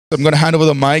I'm going to hand over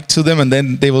the mic to them, and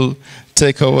then they will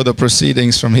take over the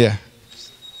proceedings from here.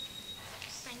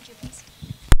 Thank you, please.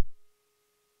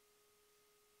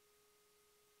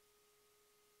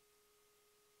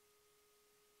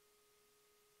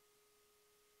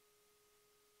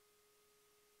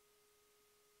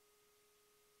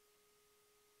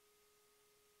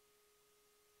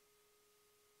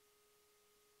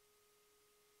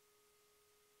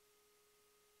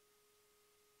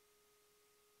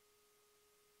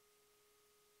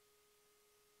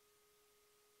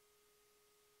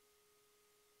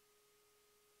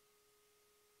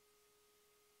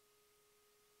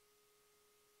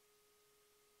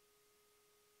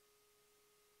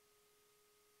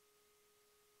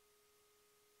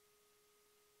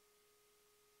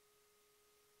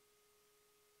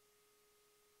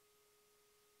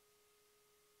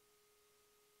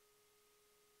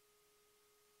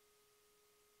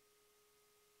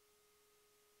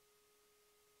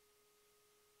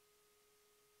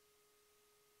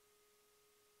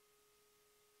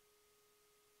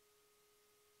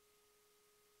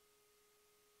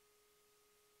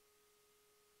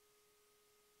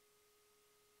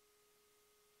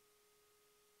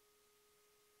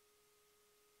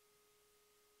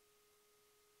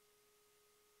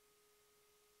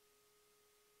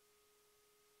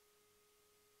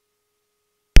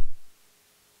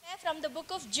 From the book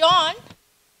of John, in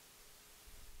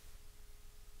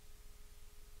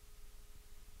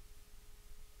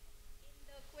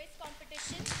the quiz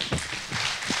competition.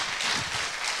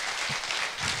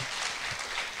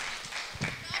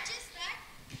 Not just that,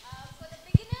 for the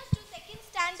beginners to second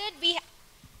standard,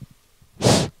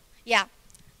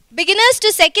 beginners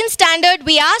to second standard,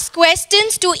 we ask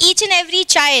questions to each and every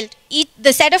child.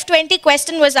 The set of 20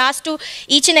 questions was asked to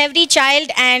each and every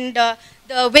child, and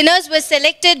the winners were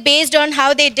selected based on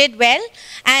how they did well.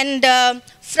 And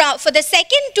for the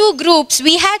second two groups,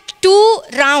 we had 2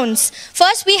 rounds.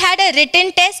 First, we had a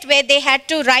written test where they had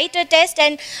to write a test,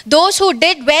 and those who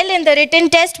did well in the written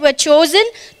test were chosen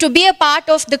to be a part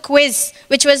of the quiz,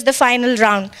 which was the final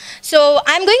round. So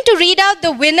I'm going to read out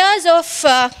the winners of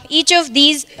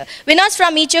winners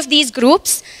from each of these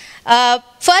groups.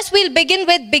 First, we'll begin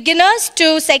with beginners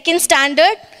to second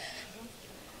standard.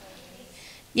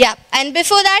 Yeah, and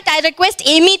before that, I request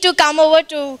Amy to come over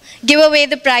to give away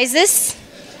the prizes.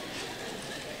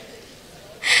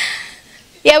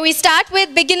 Yeah, we start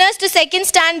with beginners to second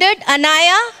standard.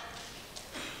 Anaya,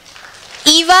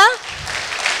 Eva,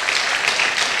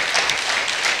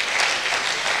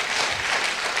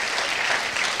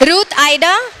 Ruth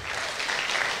Ida,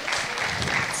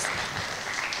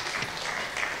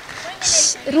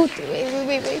 Ruth,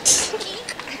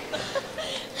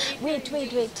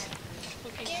 wait.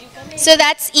 So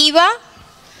that's Eva.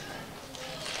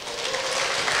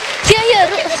 Here.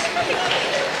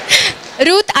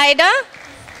 Ruth Ida.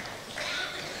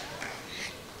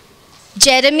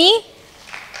 Jeremy.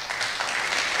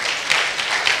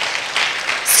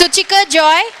 Suchika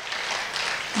Joy.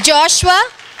 Joshua.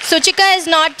 Suchika is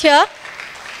not here.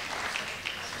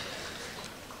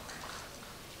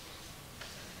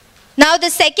 Now the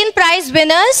second prize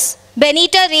winners,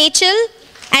 Benita Rachel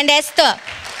and Esther.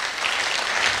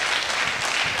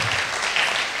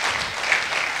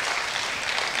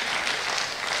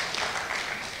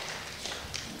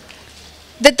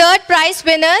 The third prize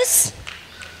winners,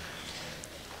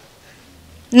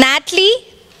 Natalie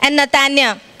and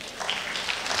Nathania.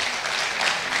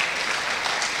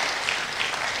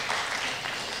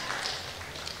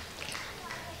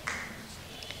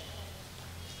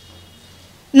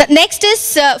 Next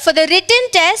is for the written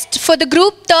test for the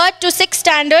group 3rd to 6th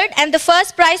standard, and the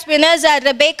first prize winners are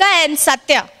Rebecca and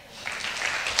Satya.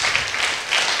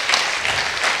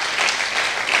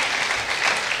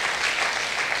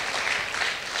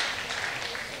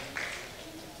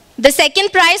 The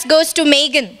second prize goes to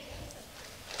Megan.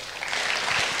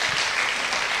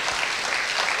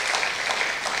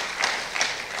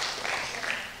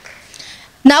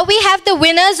 Now we have the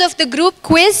winners of the group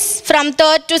quiz from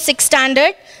 3rd to 6th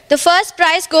standard. The first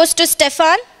prize goes to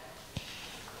Stefan.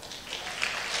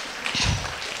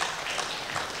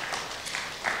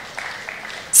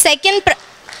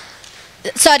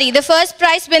 The first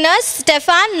prize winners,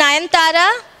 Stefan,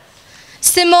 Nayantara,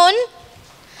 Simone,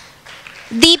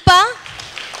 Deepa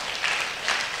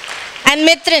and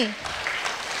Mithran.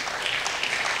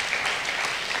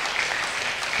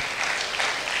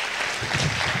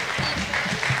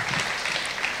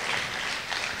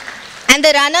 And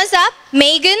the runners up,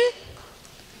 Megan,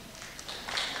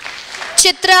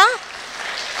 Chitra,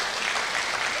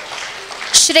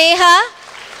 Shreha,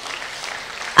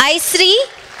 Aisri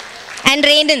and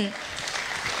Rainan.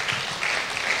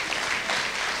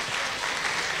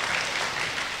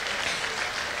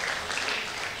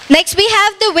 Next, we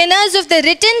have the winners of the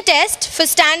written test for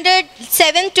standard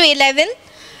 7 to 11.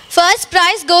 First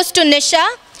prize goes to Nisha.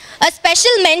 A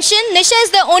special mention, Nisha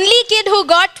is the only kid who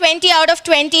got 20 out of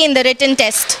 20 in the written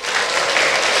test.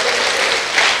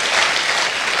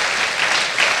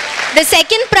 The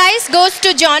second prize goes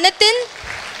to Jonathan.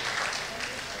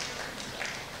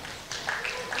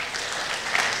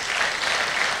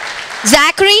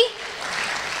 Zachary.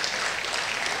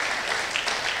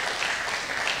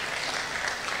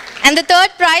 And the third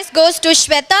prize goes to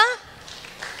Shweta,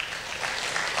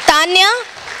 Tanya,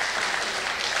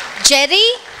 Jerry,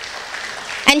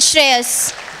 and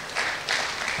Shreyas.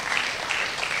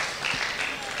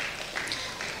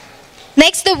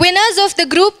 Next, the winners of the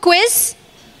group quiz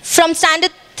from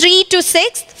standard 3 to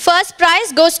 6. First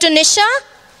prize goes to Nisha,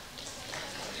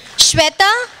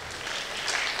 Shweta,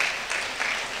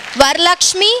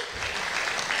 Varlakshmi,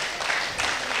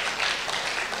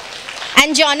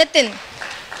 and Jonathan.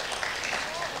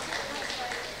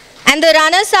 And the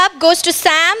runners-up goes to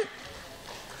Sam,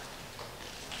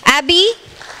 Abby,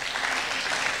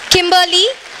 Kimberly,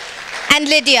 and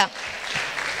Lydia.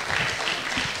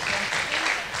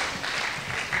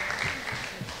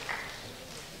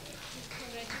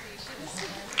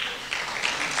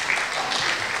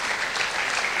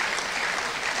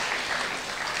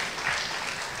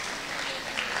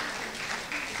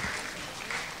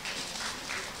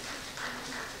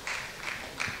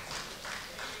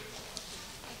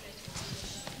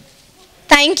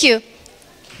 Thank you.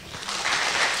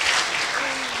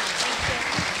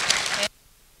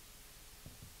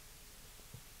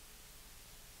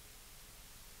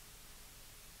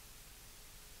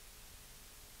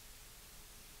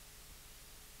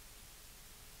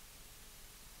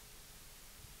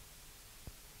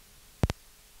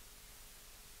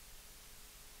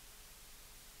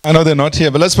 I know they're not here,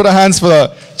 but let's put our hands for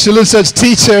the children's church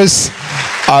teachers.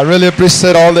 I really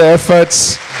appreciate all their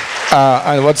efforts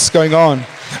and what's going on.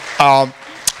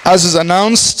 As is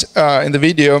announced in the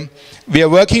video, we are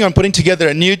working on putting together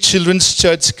a new children's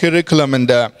church curriculum, and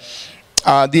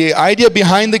the idea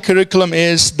behind the curriculum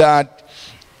is that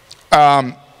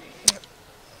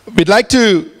we'd like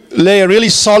to lay a really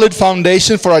solid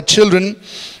foundation for our children,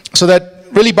 so that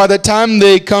really by the time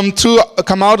they come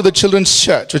out of the children's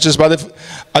church, which is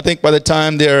I think by the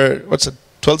time they're, what's it,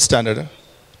 12th standard?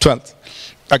 12th.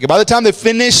 Okay, by the time they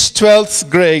finish 12th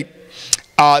grade,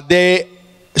 they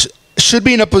should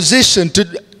be in a position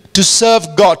to serve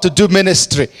God, to do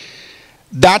ministry.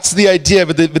 That's the idea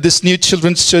with this new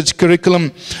children's church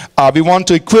curriculum. We want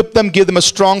to equip them, give them a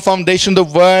strong foundation of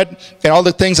the word and all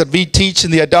the things that we teach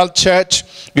in the adult church.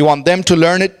 We want them to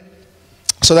learn it,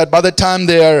 so that by the time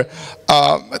they're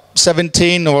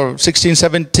 17 or 16,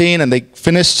 17 and they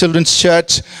finish children's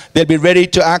church, they'll be ready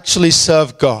to actually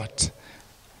serve God.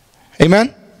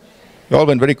 Amen? You all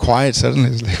went very quiet suddenly.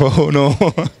 It's like, oh no.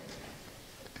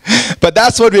 But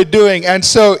that's what we're doing. And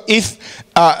so if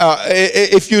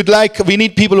you'd like, we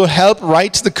need people who help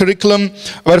write the curriculum.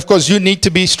 But of course, you need to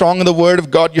be strong in the Word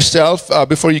of God yourself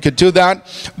before you could do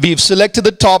that. We've selected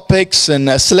the topics and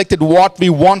selected what we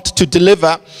want to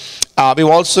deliver. We've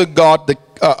also got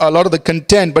a lot of the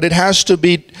content, but it has to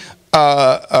be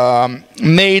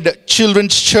made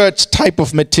children's church type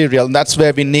of material, and that's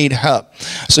where we need help.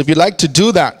 So if you'd like to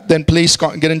do that, then please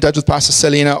get in touch with Pastor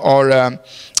Selena or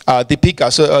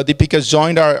Deepika. So Deepika has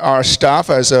joined our staff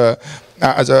as a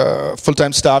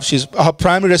full-time staff. Her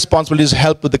primary responsibility is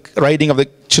help with the writing of the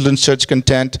children's church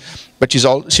content, but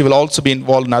she will also be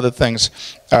involved in other things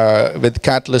with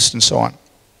Catalyst and so on.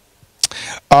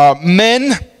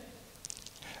 Men,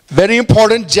 very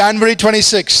important, January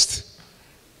 26th.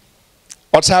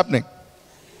 What's happening?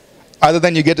 Other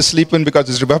than you get to sleep in because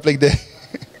it's Republic Day.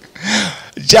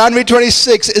 January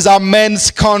 26th is our men's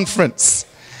conference.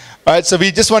 All right, so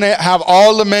we just want to have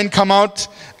all the men come out.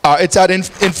 It's at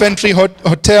Infantry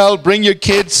Hotel. Bring your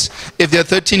kids. If they're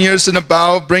 13 years and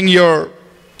above, bring your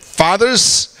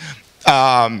fathers.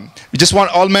 We just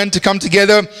want all men to come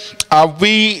together.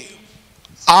 We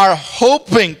are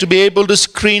hoping to be able to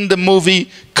screen the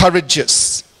movie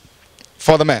Courageous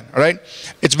for the men, all right?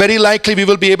 It's very likely we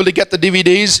will be able to get the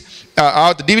DVDs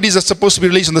out. The DVDs are supposed to be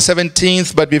released on the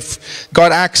 17th, but we've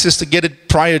got access to get it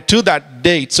prior to that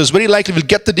date. So it's very likely we'll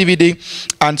get the DVD.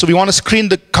 And so we want to screen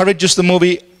the Courageous, the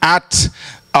movie, at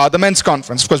the men's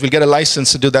conference. Of course, we'll get a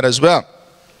license to do that as well.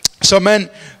 So men,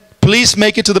 please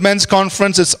make it to the men's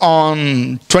conference. It's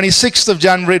on 26th of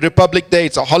January, Republic Day.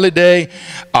 It's a holiday.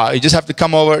 You just have to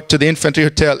come over to the Infantry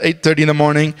Hotel, 8:30 in the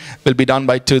morning. We'll be done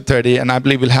by 2:30, and I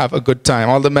believe we'll have a good time.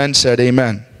 All the men said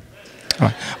amen. All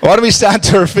right. Why don't we stand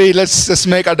to our feet? Let's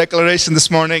make our declaration this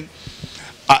morning.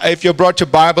 If you brought your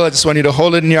Bible, I just want you to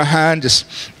hold it in your hand. Just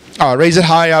raise it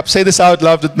high up. Say this out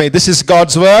loud with me. This is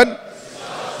God's word.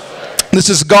 This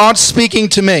is God speaking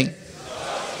to me.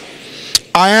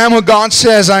 I am who God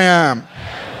says I am.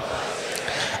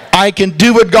 I can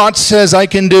do what God says I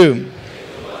can do.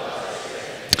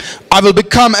 I will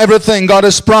become everything God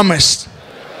has promised.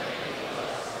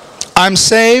 I'm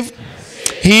saved,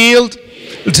 healed,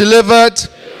 delivered,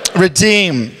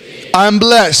 redeemed. I'm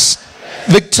blessed,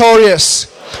 victorious,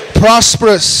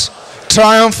 prosperous,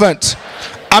 triumphant.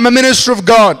 I'm a minister of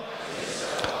God,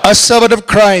 a servant of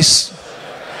Christ,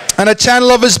 and a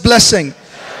channel of His blessing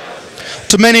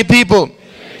to many people.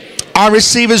 I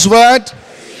receive His word,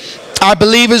 I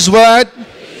believe His word,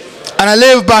 and I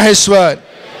live by His word.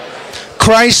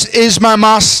 Christ is my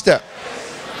master,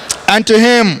 and to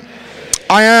Him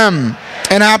I am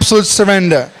in absolute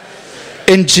surrender.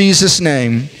 In Jesus'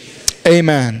 name,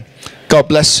 amen. God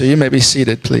bless you. You may be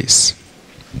seated, please.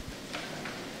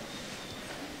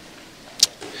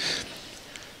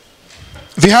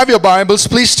 If you have your Bibles,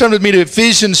 please turn with me to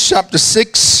Ephesians chapter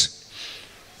 6.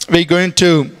 We're going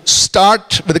to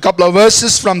start with a couple of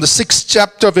verses from the 6th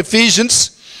chapter of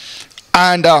Ephesians.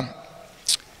 And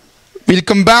we'll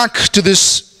come back to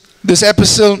this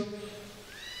epistle.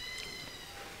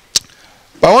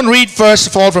 But I want to read first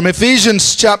of all from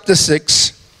Ephesians chapter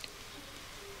 6.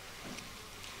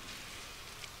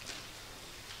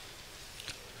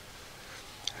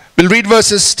 We'll read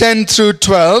verses 10 through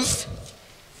 12.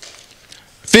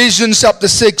 Ephesians chapter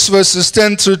 6 verses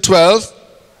 10 through 12.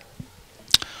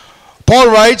 Paul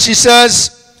writes, he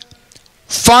says,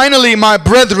 "Finally, my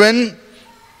brethren,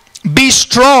 be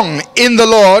strong in the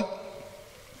Lord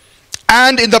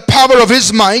and in the power of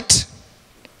His might.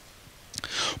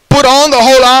 Put on the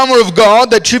whole armor of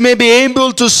God, that you may be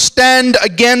able to stand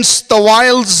against the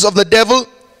wiles of the devil.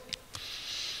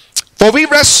 For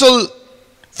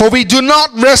we do not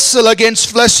wrestle against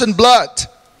flesh and blood,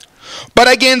 but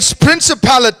against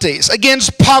principalities,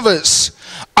 against powers,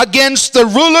 against the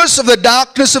rulers of the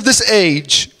darkness of this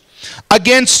age,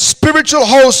 against spiritual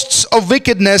hosts of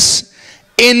wickedness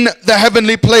in the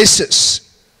heavenly places."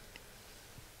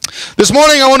 This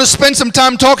morning I want to spend some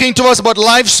time talking to us about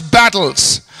life's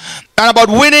battles and about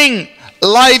winning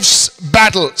life's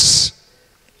battles.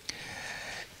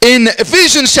 In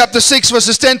Ephesians chapter 6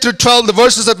 verses 10 through 12, the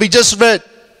verses that we just read,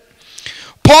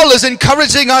 Paul is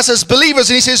encouraging us as believers,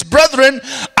 and he says, "Brethren,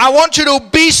 I want you to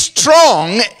be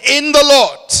strong in the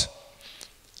Lord."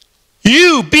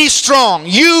 You be strong.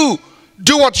 You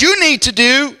do what you need to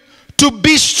do to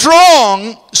be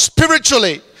strong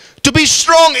spiritually, to be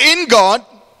strong in God,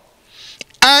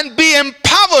 and be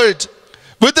empowered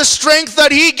with the strength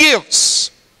that He gives.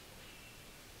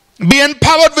 Be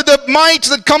empowered with the might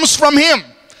that comes from Him.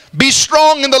 Be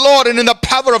strong in the Lord and in the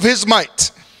power of His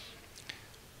might.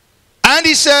 And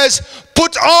he says,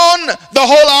 put on the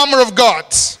whole armor of God.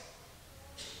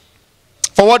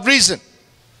 For what reason?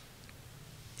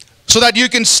 So that you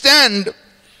can stand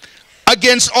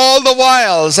against all the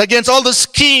wiles, against all the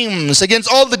schemes, against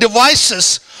all the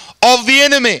devices of the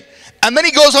enemy. And then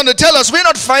he goes on to tell us, we're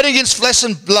not fighting against flesh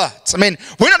and blood. I mean,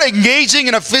 we're not engaging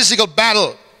in a physical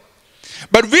battle.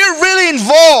 But we're really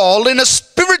involved in a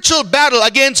spiritual battle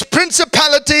against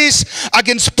principalities,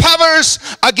 against powers,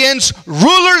 against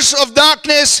rulers of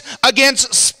darkness,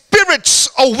 against spirits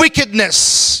of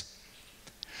wickedness.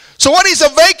 So what He's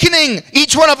awakening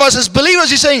each one of us as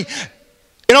believers, He's saying,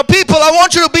 you know, people, I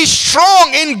want you to be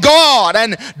strong in God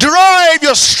and derive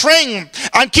your strength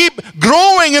and keep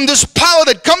growing in this power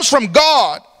that comes from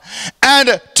God. And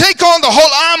take on the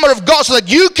whole armor of God so that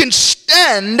you can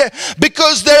stand,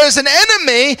 because there is an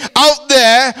enemy out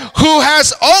there who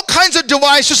has all kinds of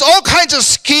devices, all kinds of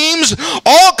schemes,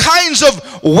 all kinds of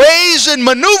ways and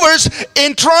maneuvers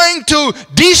in trying to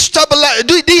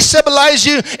destabilize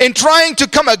you, in trying to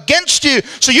come against you.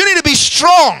 So you need to be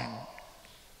strong,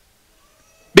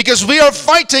 because we are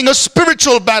fighting a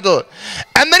spiritual battle.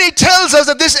 And then he tells us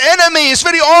that this enemy is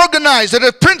very organized, that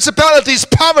the principalities,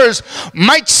 powers,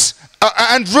 mights,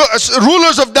 and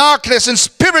rulers of darkness and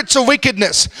spirits of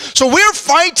wickedness. So we're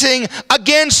fighting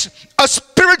against a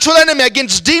spiritual enemy,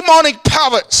 against demonic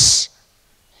powers.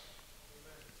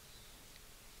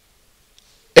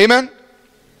 Amen?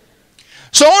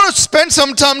 So I want to spend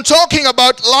some time talking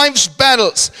about life's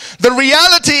battles. The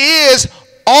reality is,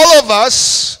 all of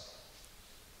us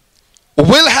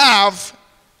will have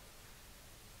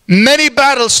many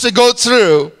battles to go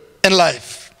through in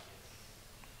life.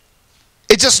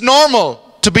 It's just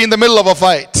normal to be in the middle of a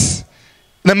fight,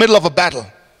 in the middle of a battle.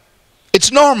 It's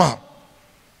normal.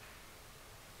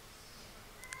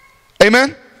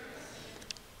 Amen?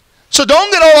 So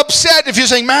don't get all upset if you're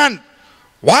saying, man,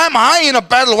 Why am I in a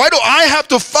battle? Why do I have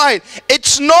to fight?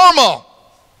 It's normal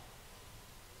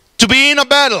to be in a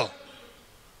battle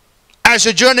as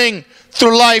you're journeying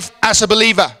through life as a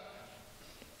believer.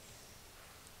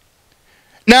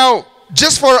 Now,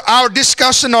 just for our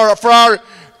discussion or for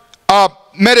our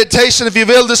meditation, if you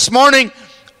will, this morning,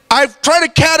 I've tried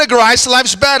to categorize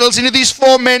life's battles into these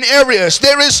four main areas.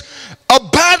 There is a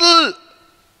battle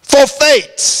for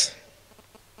faith.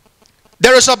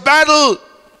 There is a battle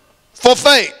for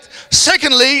faith.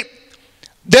 Secondly,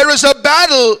 there is a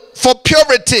battle for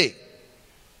purity.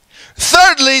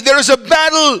 Thirdly, there is a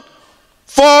battle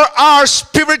for our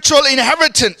spiritual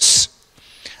inheritance.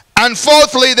 And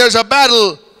fourthly, there's a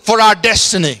battle for our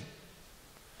destiny.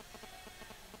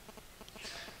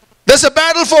 There's a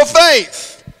battle for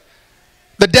faith.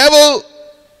 The devil,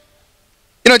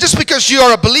 just because you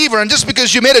are a believer and just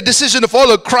because you made a decision to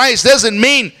follow Christ doesn't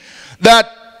mean that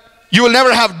you will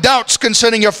never have doubts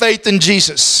concerning your faith in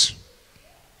Jesus.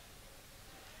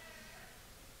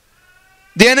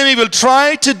 The enemy will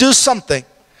try to do something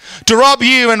to rob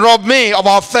you and rob me of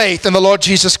our faith in the Lord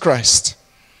Jesus Christ.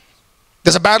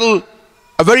 There's a battle,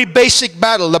 a very basic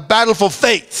battle, the battle for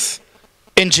faith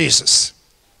in Jesus.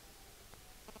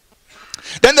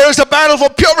 Then there is a battle for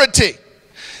purity.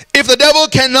 If the devil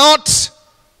cannot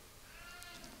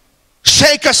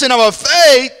shake us in our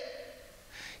faith,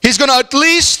 he's going to at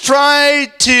least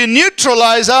try to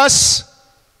neutralize us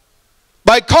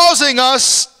by causing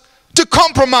us to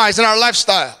compromise in our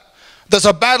lifestyle. There's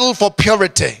a battle for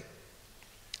purity.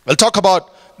 We'll talk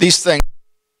about these things.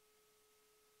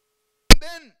 And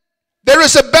then there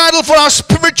is a battle for our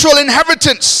spiritual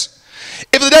inheritance.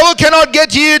 If the devil cannot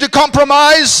get you to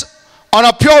compromise on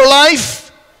a pure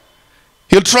life,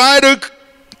 he'll try to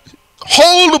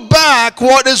hold back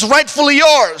what is rightfully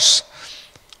yours.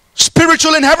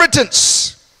 Spiritual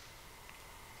inheritance.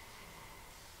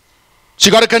 So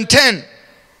you got to contend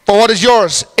for what is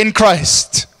yours in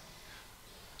Christ.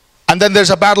 And then there's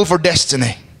a battle for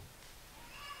destiny.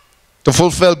 To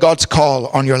fulfill God's call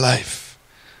on your life.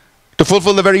 To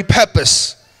fulfill the very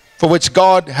purpose for which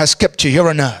God has kept you here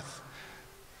on earth.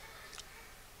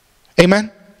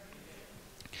 Amen?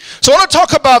 So I want to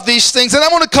talk about these things, and I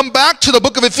want to come back to the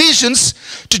book of Ephesians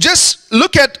to just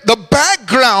look at the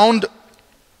background,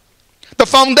 the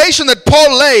foundation that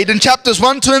Paul laid in chapters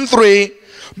 1, 2, and 3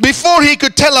 before he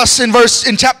could tell us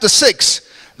in chapter 6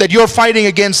 that you're fighting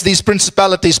against these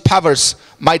principalities, powers,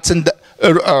 mights, and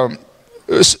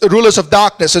rulers of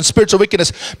darkness and spiritual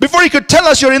wickedness. Before he could tell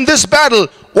us you're in this battle,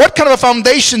 what kind of a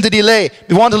foundation did he lay?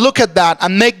 We want to look at that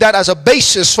and make that as a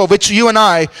basis for which you and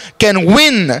I can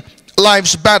win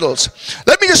life's battles.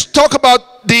 Let me just talk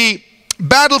about the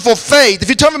battle for faith. If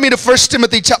you turn with me to 1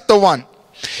 Timothy chapter 1.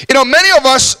 Many of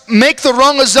us make the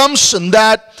wrong assumption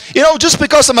that, just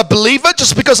because I'm a believer,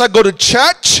 just because I go to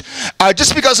church,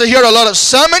 just because I hear a lot of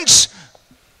sermons,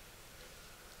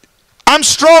 I'm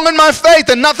strong in my faith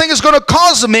and nothing is going to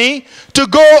cause me to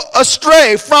go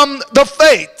astray from the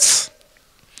faith.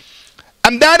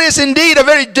 And that is indeed a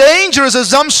very dangerous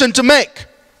assumption to make.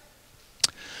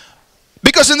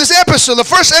 Because in this epistle, the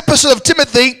first epistle of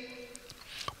Timothy,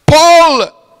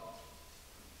 Paul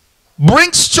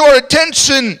brings to our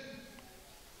attention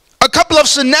a couple of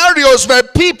scenarios where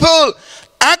people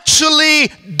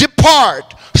actually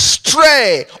depart,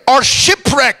 stray, or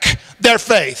shipwreck their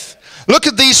faith. Look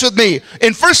at these with me.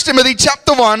 In 1 Timothy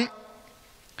chapter 1,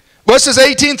 verses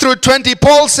 18 through 20,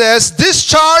 Paul says, "This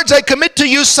charge I commit to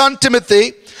you, son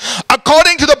Timothy,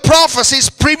 according to the prophecies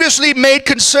previously made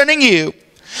concerning you,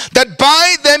 that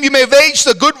by them you may wage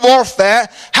the good warfare,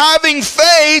 having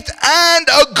faith and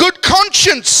a good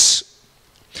conscience,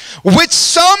 which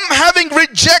some having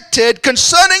rejected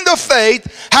concerning the faith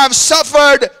have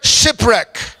suffered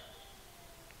shipwreck."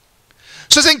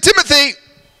 So saying, Timothy,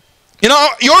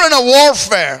 you're in a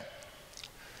warfare.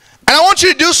 And I want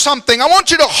you to do something. I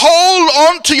want you to hold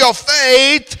on to your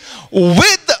faith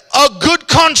with a good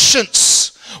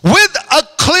conscience. With a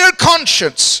clear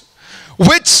conscience.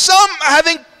 Which some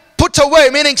having put away.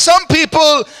 Meaning some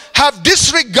people have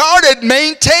disregarded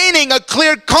maintaining a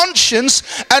clear conscience.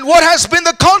 And what has been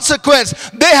the consequence?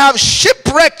 They have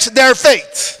shipwrecked their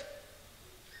faith.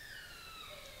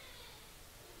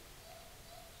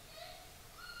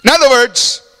 In other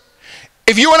words,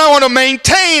 if you and I want to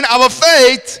maintain our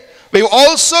faith, we've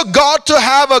also got to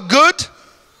have a good,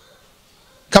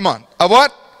 a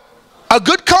what? A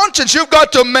good conscience. You've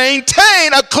got to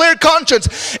maintain a clear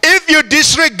conscience. If you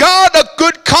disregard a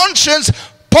good conscience,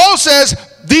 Paul says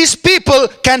these people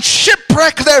can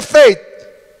shipwreck their faith.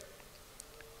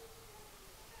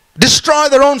 Destroy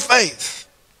their own faith.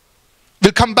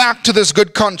 We'll come back to this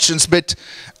good conscience bit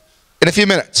in a few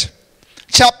minutes.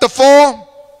 chapter 4,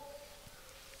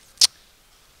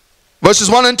 verses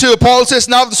 1 and 2, Paul says,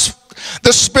 now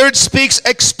the Spirit speaks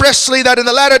expressly that in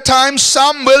the latter times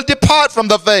some will depart from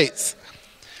the faith.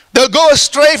 They'll go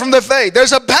astray from the faith.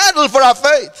 There's a battle for our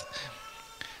faith.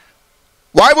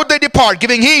 Why would they depart?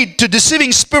 Giving heed to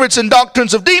deceiving spirits and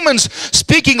doctrines of demons,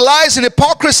 speaking lies and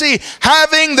hypocrisy,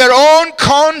 having their own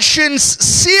conscience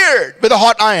seared with a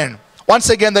hot iron. Once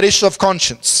again, that issue of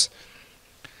conscience.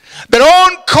 Their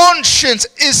own conscience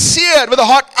is seared with a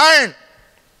hot iron.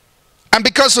 And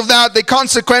because of that, they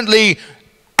consequently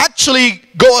actually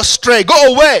go astray,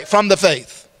 go away from the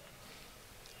faith.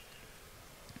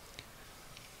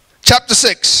 Chapter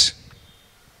 6.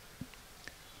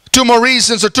 Two more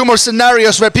reasons or two more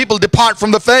scenarios where people depart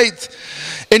from the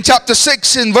faith. In chapter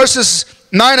 6, in verses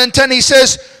 9 and 10, he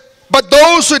says, but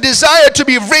those who desire to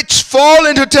be rich fall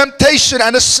into temptation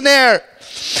and a snare,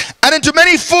 and into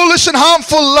many foolish and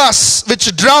harmful lusts,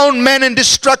 which drown men in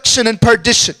destruction and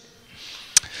perdition.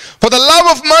 For the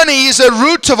love of money is a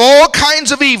root of all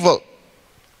kinds of evil,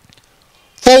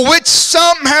 for which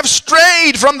some have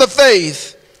strayed from the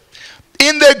faith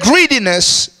in their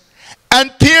greediness, and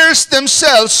pierce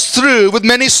themselves through with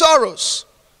many sorrows.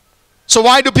 So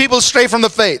why do people stray from the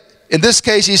faith? In this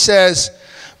case, he says,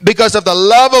 because of the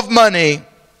love of money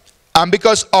and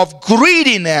because of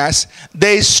greediness,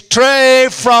 they stray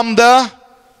from the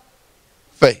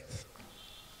faith.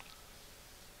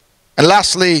 And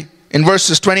lastly, in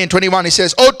verses 20 and 21, he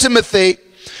says, O Timothy,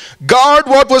 guard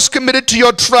what was committed to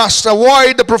your trust.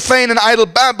 Avoid the profane and idle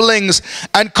babblings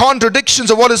and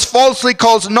contradictions of what is falsely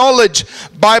called knowledge.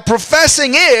 By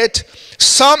professing it,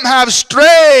 some have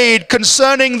strayed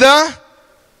concerning the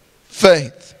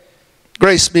faith.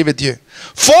 Grace be with you.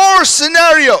 4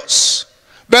 scenarios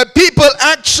where people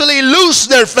actually lose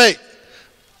their faith.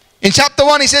 In chapter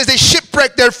 1, he says they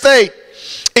shipwreck their faith.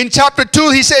 In chapter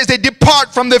 2, he says they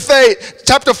depart from the faith.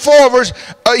 Chapter 4,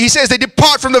 he says they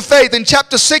depart from the faith. In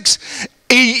chapter 6,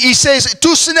 he says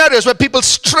 2 scenarios where people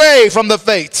stray from the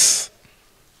faith.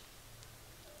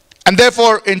 And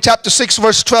therefore, in chapter 6,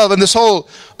 verse 12,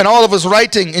 and all of his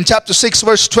writing, in chapter 6,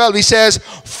 verse 12, he says,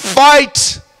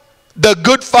 fight the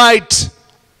good fight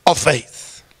of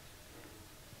faith.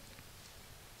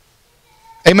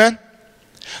 Amen?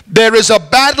 There is a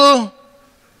battle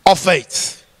of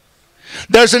faith.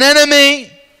 There's an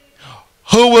enemy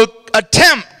who will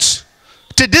attempt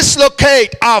to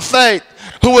dislocate our faith,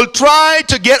 who will try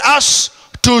to get us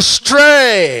to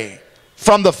stray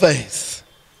from the faith.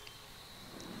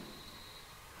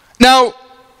 Now,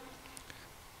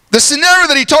 the scenario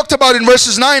that he talked about in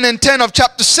verses 9 and 10 of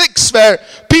chapter 6, where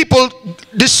people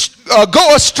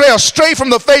go astray from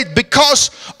the faith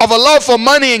because of a love for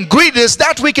money and greediness,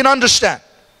 that we can understand.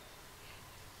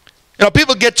 You know,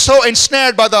 people get so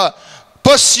ensnared by the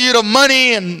pursuit of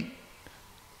money and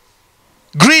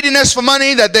greediness for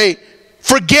money that they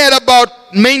forget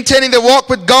about maintaining their walk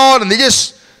with God, and they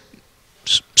just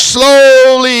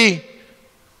slowly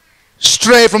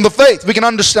stray from the faith. We can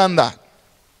understand that.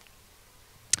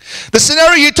 The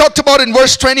scenario he talked about in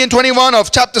verse 20 and 21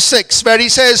 of chapter 6, where he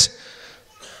says,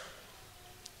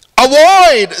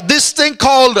 avoid this thing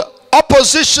called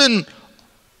opposition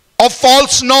of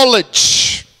false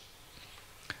knowledge,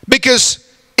 because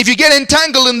if you get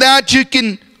entangled in that, you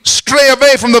can stray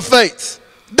away from the faith.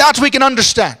 That we can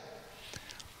understand.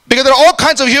 Because there are all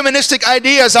kinds of humanistic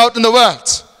ideas out in the world.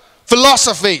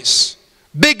 Philosophies.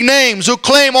 Big names who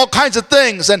claim all kinds of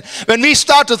things. And when we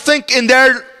start to think in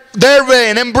their way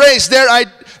and embrace their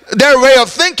way of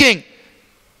thinking,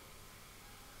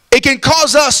 it can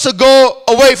cause us to go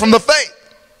away from the faith.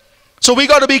 So we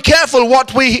got to be careful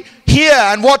what we hear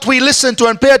and what we listen to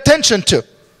and pay attention to.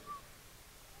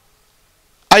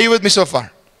 Are you with me so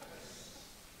far?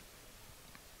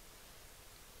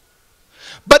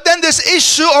 But then this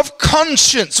issue of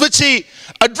conscience, which he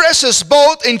addresses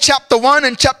both in chapter 1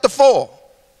 and chapter 4,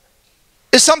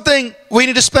 is something we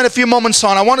need to spend a few moments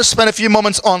on. I want to spend a few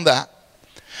moments on that.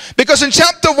 Because in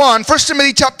chapter 1, 1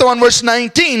 Timothy chapter 1 verse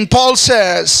 19, Paul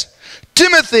says,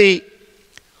 Timothy,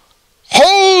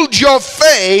 hold your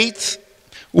faith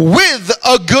with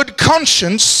a good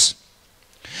conscience,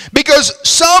 because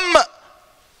some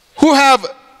who have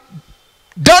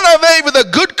done away with a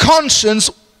good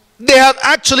conscience, they have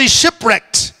actually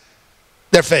shipwrecked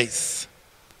their faith.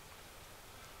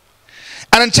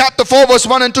 And in chapter 4 verse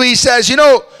 1 and 2 he says, you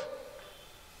know,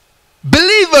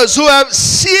 believers who have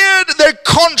seared their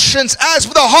conscience as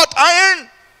with a hot iron,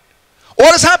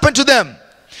 what has happened to them?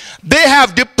 They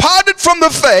have departed from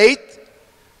the faith,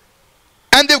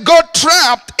 and they've got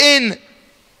trapped in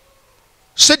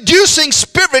seducing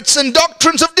spirits and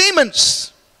doctrines of demons.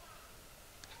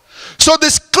 So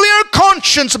this clear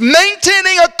conscience,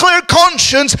 maintaining a clear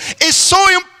conscience, is so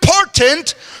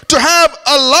important to have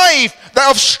a life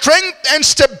of strength and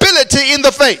stability in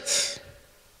the faith.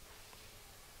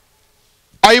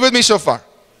 Are you with me so far?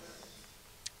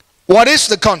 What is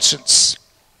the conscience?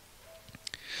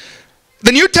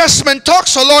 The New Testament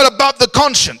talks a lot about the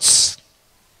conscience.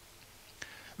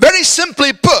 Very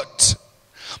simply put,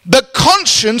 the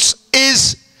conscience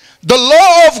is the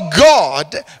law of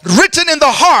God written in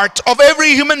the heart of every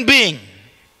human being.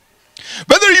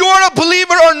 Whether you are a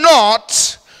believer or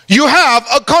not, you have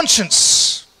a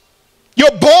conscience.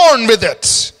 You're born with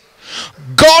it.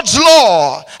 God's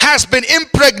law has been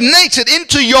impregnated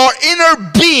into your inner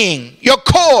being, your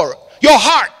core, your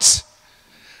heart.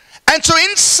 And so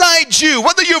inside you,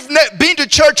 whether you've been to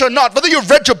church or not, whether you've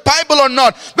read your Bible or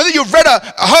not, whether you've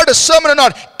heard a sermon or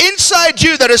not, inside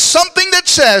you there is something that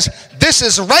says this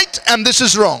is right and this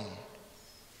is wrong.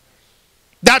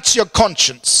 That's your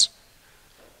conscience.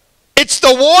 It's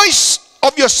the voice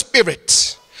of your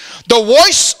spirit, the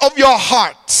voice of your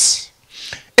heart.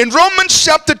 In Romans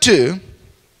chapter 2,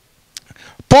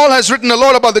 Paul has written a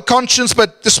lot about the conscience,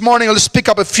 but this morning I'll just pick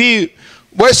up a few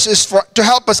verses to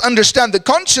help us understand the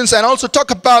conscience and also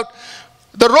talk about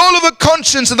the role of a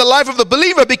conscience in the life of the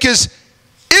believer, because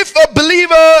if a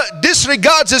believer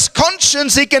disregards his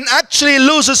conscience, he can actually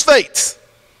lose his faith,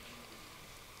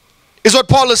 is what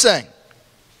Paul is saying.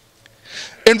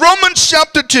 In Romans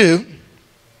chapter 2,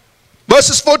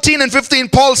 verses 14 and 15,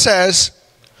 Paul says,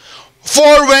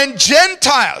 "For when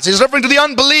Gentiles," he's referring to the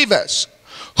unbelievers,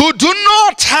 "who do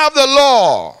not have the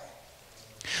law,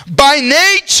 by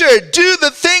nature do the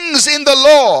things in the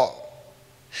law,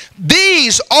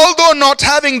 these, although not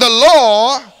having the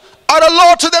law, are a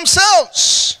law to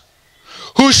themselves,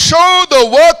 who show the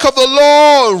work of the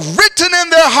law written in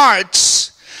their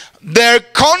hearts, their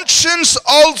conscience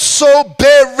also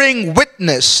bearing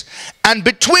witness, and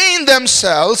between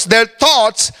themselves their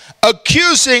thoughts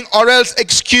accusing or else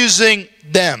excusing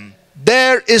them."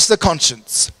 There is the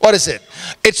conscience. What is it?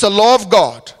 It's the law of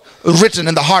God written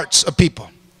in the hearts of people.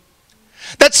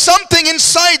 That something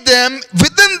inside them,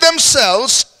 within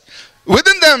themselves,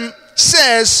 within them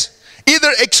says,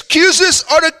 either excuses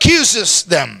or accuses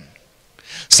them.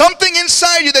 Something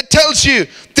inside you that tells you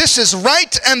this is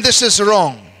right and this is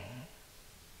wrong.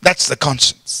 That's the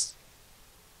conscience.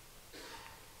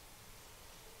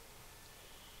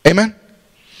 Amen?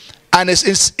 And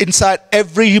it's inside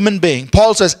every human being.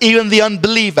 Paul says even the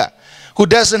unbeliever who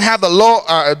doesn't have the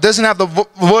law, doesn't have the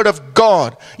word of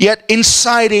God, yet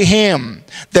inside him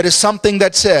there is something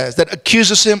that says, that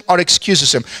accuses him or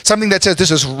excuses him. Something that says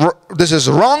this is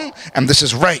wrong and this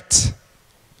is right.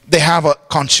 They have a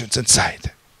conscience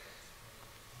inside.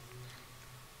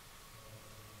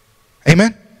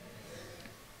 Amen?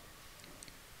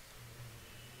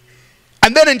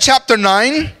 And then in chapter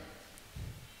 9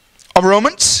 of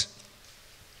Romans,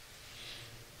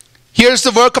 here's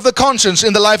the work of the conscience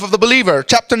in the life of the believer.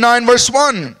 Chapter 9 verse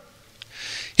 1.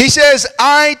 He says,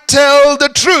 "I tell the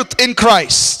truth in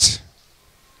Christ.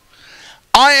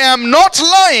 I am not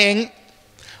lying,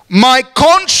 my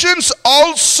conscience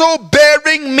also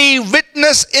bearing me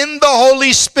witness in the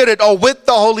Holy Spirit," or with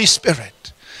the Holy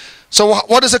Spirit. So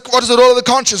what is the role of the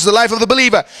conscience, the life of the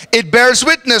believer? It bears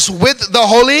witness with the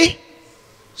Holy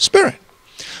Spirit.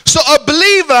 So a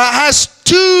believer has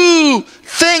two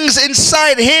things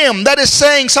inside him that is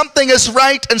saying something is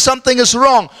right and something is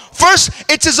wrong. First,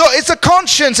 it's a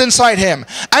conscience inside him.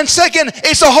 And second,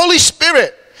 it's the Holy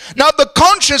Spirit. Now the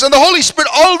conscience and the Holy Spirit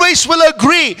always will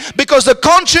agree, because the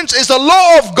conscience is the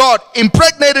law of God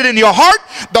impregnated in your heart.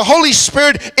 The Holy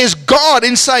Spirit is God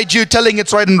inside you telling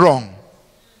it's right and wrong.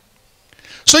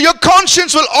 So your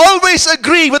conscience will always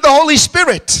agree with the Holy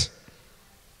Spirit.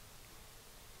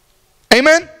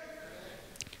 Amen?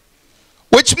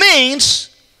 Which means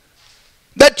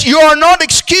that you are not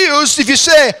excused if you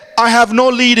say, "I have no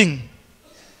leading."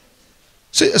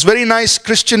 See, it's very nice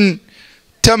Christian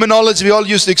terminology we all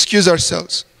use to excuse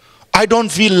ourselves. "I don't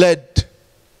feel led."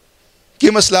 Give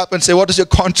him a slap and say, "What is your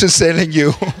conscience telling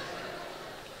you?"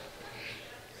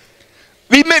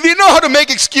 We know how to make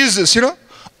excuses, you know.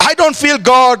 "I don't feel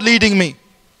God leading me."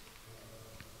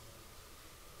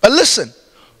 But listen,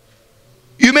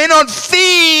 you may not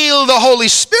feel the Holy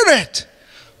Spirit,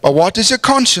 but what is your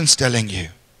conscience telling you?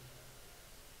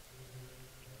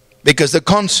 Because the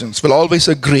conscience will always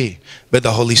agree with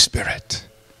the Holy Spirit.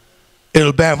 It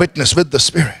will bear witness with the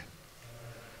Spirit.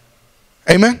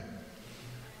 Amen?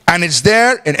 And it's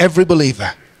there in every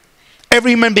believer.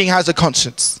 Every human being has a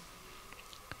conscience.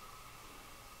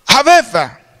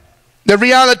 However, the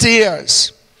reality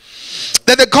is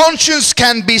that the conscience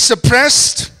can be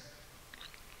suppressed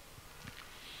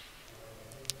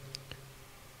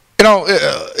You know,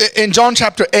 in John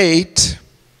chapter 8,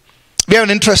 we have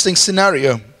an interesting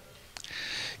scenario.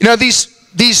 You know,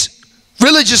 these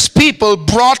religious people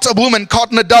brought a woman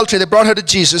caught in adultery. They brought her to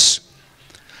Jesus.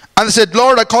 And they said,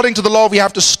 Lord, according to the law, we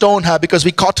have to stone her because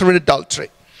we caught her in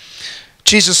adultery.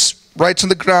 Jesus writes on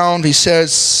the ground. He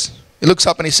says, he looks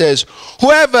up and he says,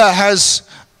 whoever has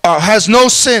no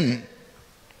sin,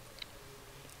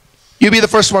 you be the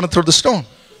first one to throw the stone.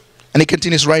 And he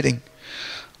continues writing.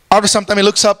 After some time he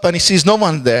looks up and he sees no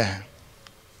one there.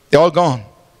 They're all gone.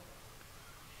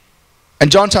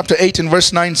 And John chapter 8 and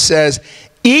verse 9 says,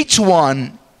 each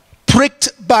one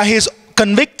convicted by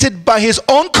his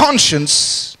own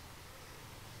conscience,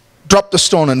 dropped the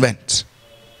stone and went.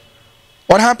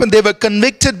 What happened? They were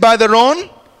convicted by their own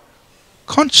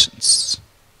conscience.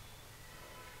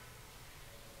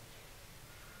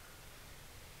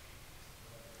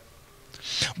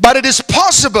 But it is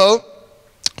possible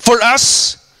for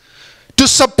us to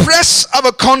suppress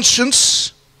our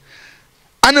conscience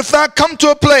and in fact come to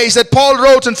a place that Paul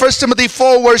wrote in 1 Timothy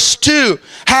 4 verse 2,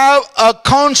 have a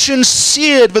conscience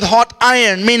seared with hot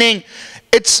iron, meaning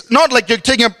it's not like you're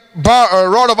taking a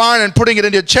rod of iron and putting it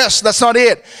in your chest. That's not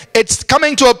it. It's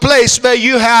coming to a place where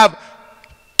you have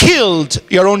killed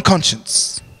your own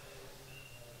conscience.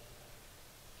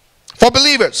 For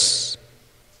believers.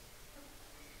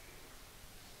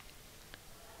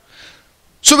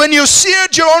 So when you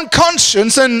seared your own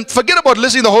conscience, and forget about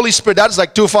listening to the Holy Spirit, that's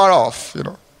like too far off, you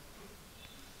know.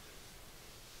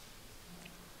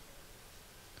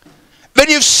 When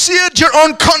you've seared your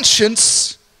own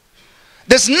conscience,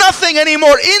 there's nothing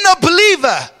anymore in a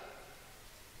believer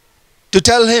to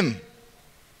tell him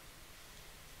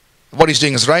what he's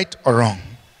doing is right or wrong.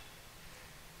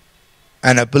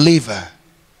 And a believer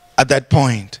at that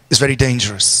point is very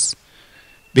dangerous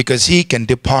because he can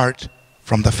depart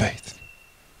from the faith.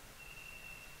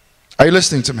 Are you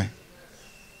listening to me?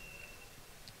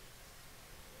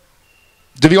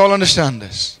 Do we all understand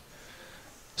this?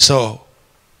 So,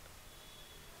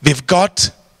 we've got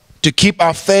to keep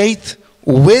our faith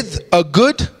with a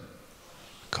good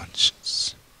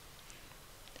conscience.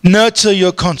 Nurture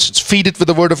your conscience. Feed it with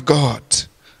the Word of God.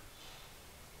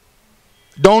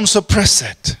 Don't suppress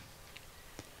it.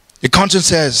 Your conscience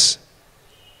says,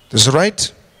 this is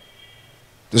right,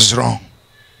 this is wrong.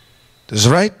 This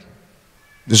is right,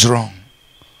 this is wrong.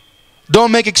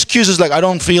 Don't make excuses like, I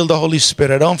don't feel the Holy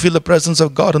Spirit. I don't feel the presence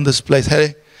of God in this place.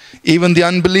 Hey, even the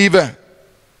unbeliever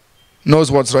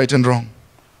knows what's right and wrong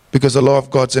because the law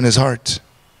of God's in his heart.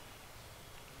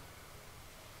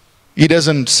 He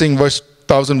doesn't sing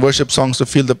 1,000 worship songs to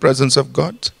feel the presence of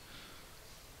God.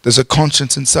 There's a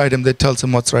conscience inside him that tells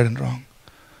him what's right and wrong.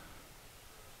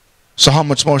 So how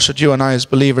much more should you and I as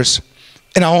believers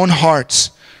in our own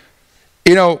hearts,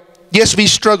 you know, yes, we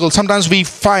struggle. Sometimes we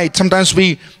fight. Sometimes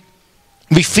we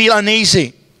feel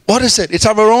uneasy. What is it? It's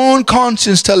our own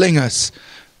conscience telling us,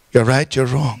 you're right, you're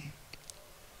wrong.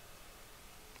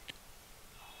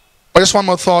 But just one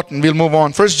more thought and we'll move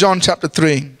on. 1 John chapter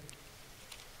 3.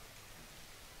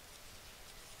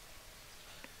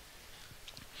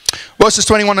 Verses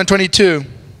 21 and 22.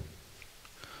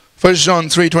 1 John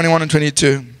 3, 21 and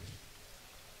 22.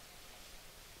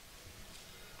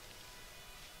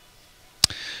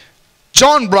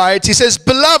 John writes, he says,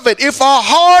 beloved, if our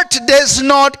heart does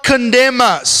not condemn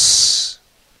us,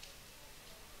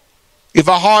 if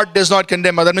our heart does not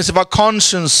condemn us, that means if our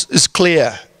conscience is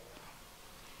clear,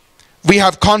 we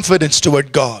have confidence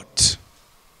toward God.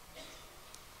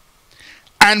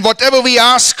 And whatever we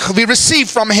ask, we receive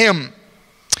from Him.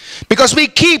 Because we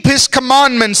keep His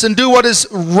commandments and do what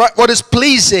is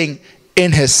pleasing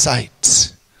in His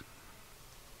sight.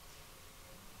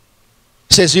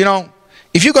 He says, you know,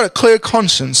 if you've got a clear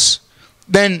conscience,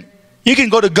 then you can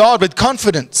go to God with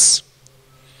confidence.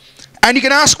 And you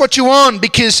can ask what you want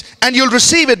and you'll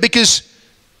receive it because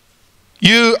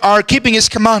you are keeping His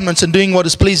commandments and doing what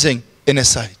is pleasing in His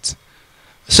sight.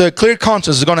 So a clear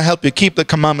conscience is going to help you keep the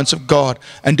commandments of God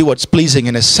and do what's pleasing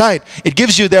in His sight. It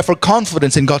gives you therefore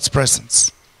confidence in God's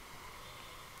presence.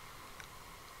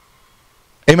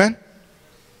 Amen?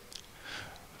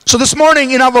 So this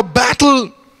morning in our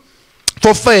battle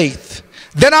for faith,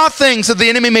 there are things that the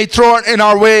enemy may throw in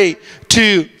our way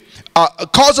to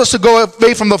cause us to go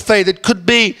away from the faith. It could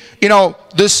be, you know,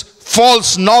 this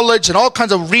false knowledge and all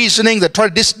kinds of reasoning that try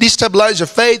to destabilize your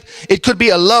faith. It could be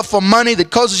a love for money that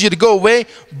causes you to go away.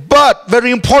 But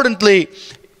very importantly,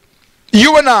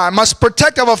 you and I must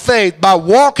protect our faith by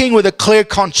walking with a clear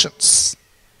conscience.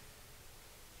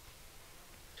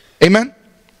 Amen?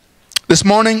 This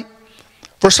morning,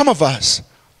 for some of us,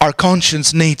 our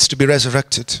conscience needs to be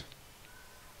resurrected.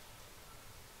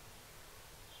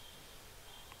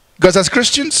 Because as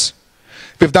Christians,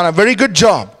 we've done a very good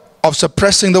job of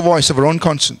suppressing the voice of our own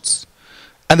conscience.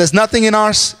 And there's nothing in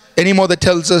us anymore that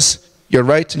tells us you're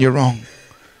right and you're wrong.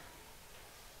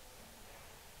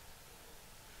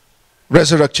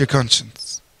 Resurrect your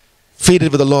conscience. Feed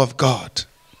it with the law of God.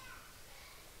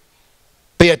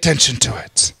 Pay attention to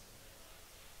it.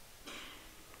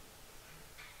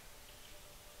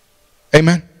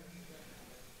 Amen.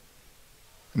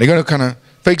 They're going to kind of,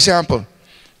 for example,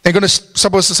 they're going to,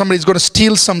 suppose somebody's going to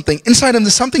steal something. Inside them,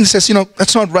 there's something that says, you know,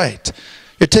 that's not right.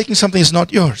 You're taking something that's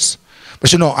not yours.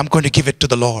 But you know, I'm going to give it to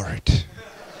the Lord.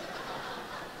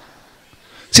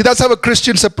 See, that's how a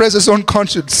Christian suppresses his own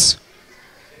conscience.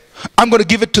 I'm going to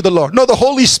give it to the Lord. No, the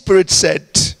Holy Spirit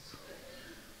said,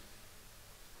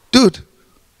 dude,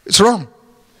 it's wrong.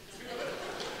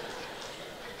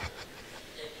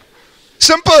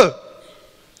 Simple.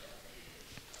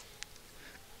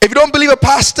 If you don't believe a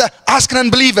pastor, ask an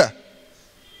unbeliever.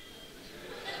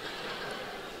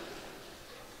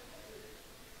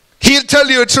 He'll tell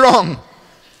you it's wrong.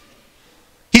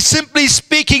 He's simply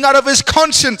speaking out of his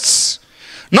conscience,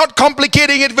 not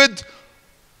complicating it with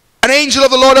an angel of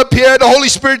the Lord appeared, the Holy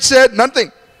Spirit said,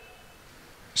 nothing.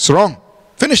 It's wrong.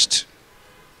 Finished.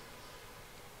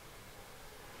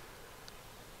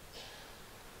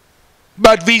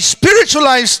 But we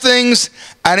spiritualize things,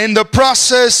 and in the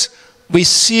process, we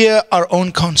sear our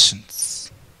own conscience.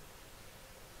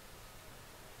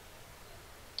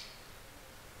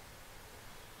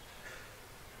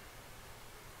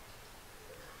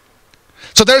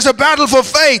 So there's a battle for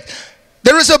faith.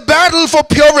 There is a battle for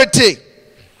purity.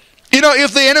 You know,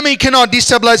 if the enemy cannot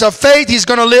destabilize our faith, he's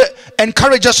going to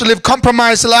encourage us to live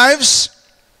compromised lives.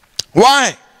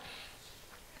 Why?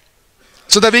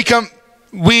 So that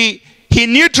he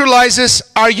neutralizes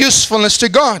our usefulness to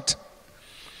God.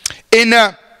 In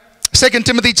 2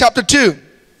 Timothy chapter 2.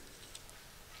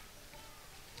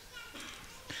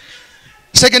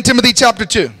 2 Timothy chapter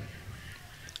 2.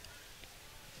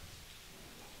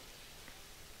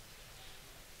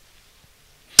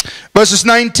 Verses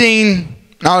 19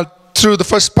 now through the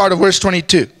first part of verse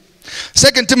 22.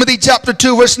 2 Timothy chapter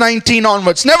 2 verse 19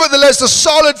 onwards. Nevertheless, the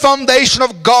solid foundation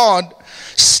of God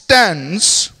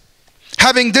stands,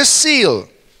 having this seal.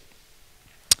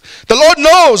 The Lord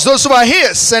knows those who are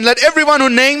his, and let everyone who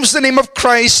names the name of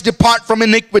Christ depart from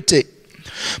iniquity.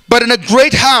 But in a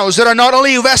great house there are not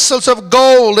only vessels of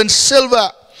gold and silver,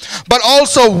 but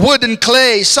also wood and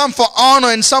clay, some for honor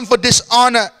and some for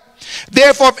dishonor.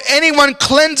 Therefore, if anyone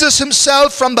cleanses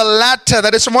himself from the latter,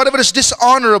 that is from whatever is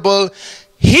dishonorable,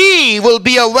 he will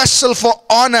be a vessel for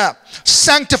honor,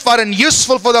 sanctified and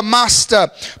useful for the master,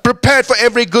 prepared for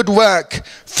every good work.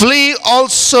 Flee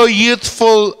also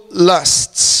youthful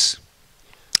lusts.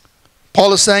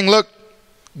 Paul is saying, look,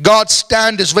 God's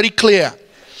stand is very clear.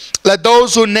 Let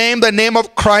those who name the name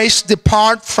of Christ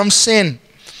depart from sin.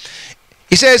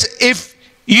 He says, if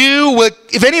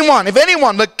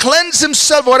anyone will cleanse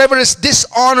himself whatever is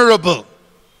dishonorable,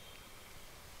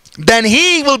 then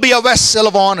he will be a vessel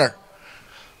of honor,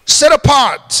 set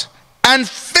apart and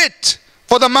fit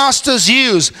for the master's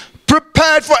use,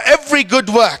 prepared for every good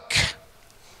work.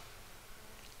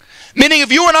 Meaning,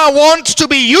 if you and I want to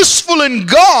be useful in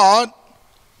God,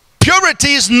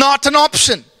 purity is not an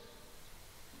option.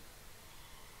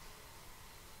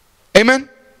 Amen?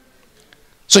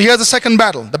 So here's the second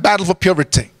battle, the battle for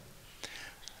purity.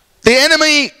 The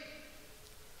enemy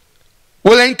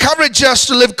will encourage us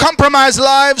to live compromised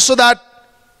lives so that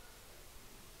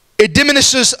it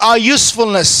diminishes our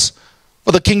usefulness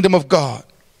for the kingdom of God.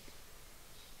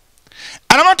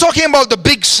 And I'm not talking about the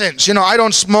big sins. You know, I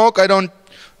don't smoke, I don't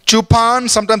chew pan,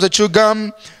 sometimes I chew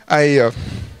gum. I'm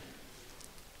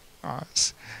not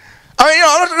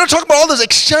talking about all those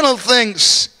external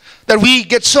things that we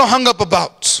get so hung up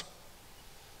about.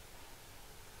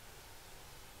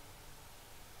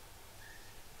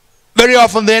 Very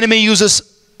often the enemy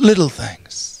uses little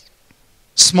things,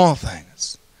 small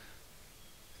things,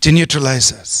 to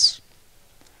neutralize us.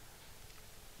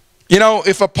 You know,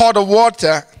 if a pot of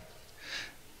water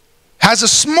has a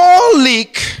small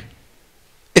leak,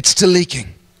 it's still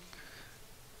leaking.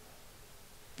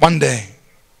 One day,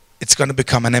 it's going to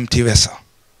become an empty vessel.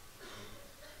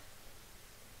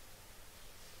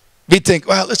 We think,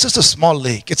 well, it's just a small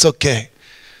leak. It's okay.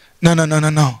 No.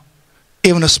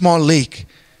 Even a small leak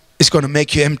is going to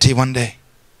make you empty one day.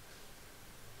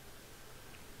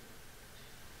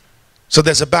 So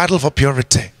there's a battle for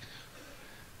purity.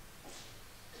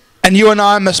 And you and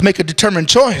I must make a determined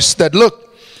choice that,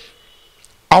 look,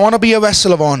 I want to be a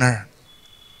vessel of honor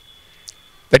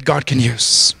that God can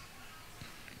use.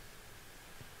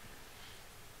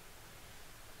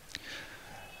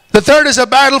 The third is a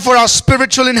battle for our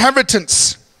spiritual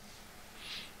inheritance,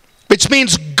 which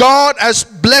means God has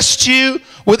blessed you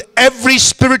with every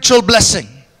spiritual blessing.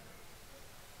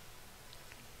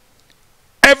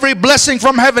 Every blessing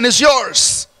from heaven is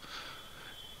yours.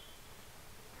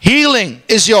 Healing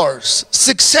is yours.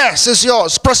 Success is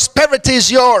yours. Prosperity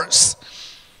is yours.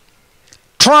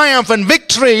 Triumph and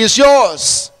victory is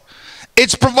yours.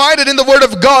 It's provided in the Word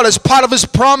of God as part of His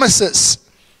promises.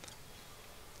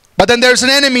 But then there's an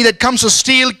enemy that comes to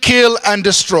steal, kill, and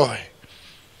destroy.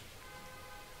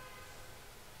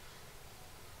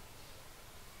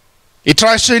 He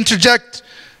tries to interject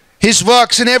his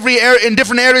works in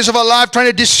different areas of our life, trying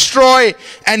to destroy,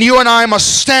 and you and I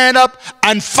must stand up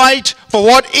and fight for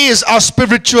what is our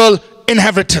spiritual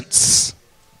inheritance.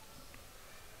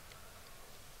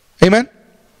 Amen?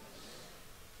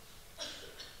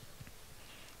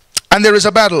 And there is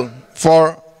a battle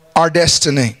for our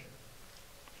destiny.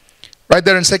 Right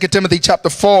there in 2 Timothy chapter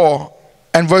 4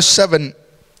 and verse 7,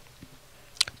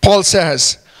 Paul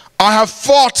says, I have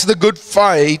fought the good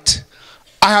fight,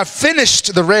 I have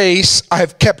finished the race, I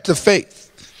have kept the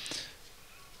faith.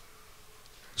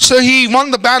 So he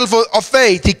won the battle of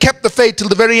faith. He kept the faith till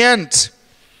the very end.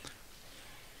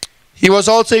 He was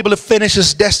also able to finish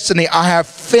his destiny. I have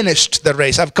finished the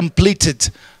race. I've completed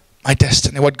my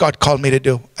destiny. What God called me to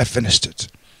do, I finished it.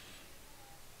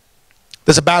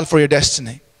 There's a battle for your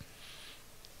destiny.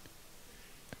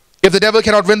 If the devil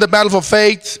cannot win the battle for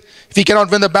faith, if he cannot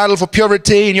win the battle for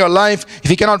purity in your life, if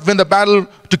he cannot win the battle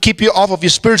to keep you off of your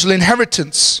spiritual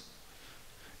inheritance,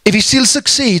 if he still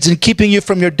succeeds in keeping you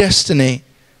from your destiny,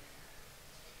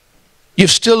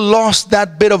 you've still lost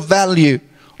that bit of value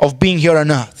of being here on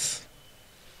earth.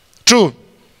 True,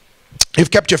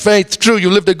 you've kept your faith. True, you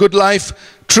lived a good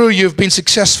life. True, you've been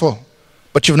successful,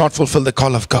 but you've not fulfilled the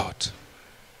call of God.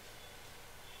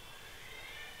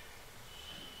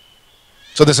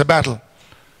 So there's a battle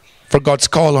for God's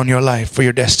call on your life, for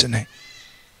your destiny.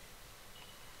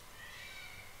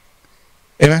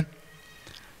 Amen.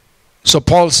 So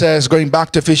Paul says, going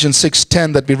back to Ephesians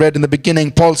 6:10 that we read in the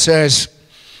beginning, Paul says,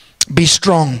 be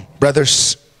strong,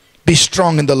 brothers. Be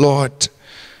strong in the Lord.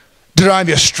 Derive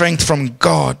your strength from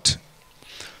God.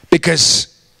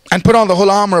 And put on the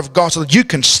whole armor of God so that you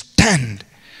can stand.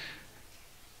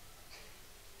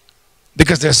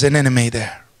 Because there's an enemy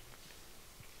there.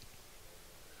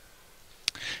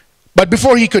 But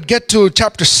before he could get to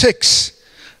chapter 6,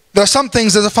 there are some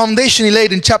things, there's a foundation he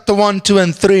laid in chapter 1, 2,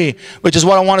 and 3, which is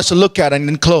what I want us to look at and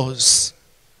then close.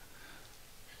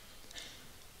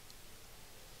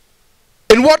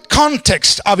 In what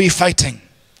context are we fighting?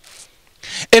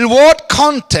 In what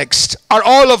context are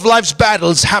all of life's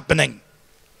battles happening?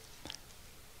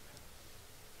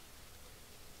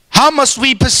 How must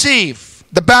we perceive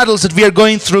the battles that we are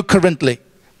going through currently?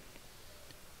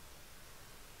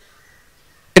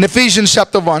 In Ephesians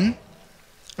chapter 1,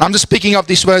 I'm just picking up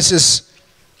these verses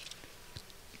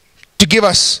to give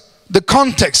us the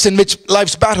context in which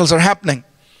life's battles are happening.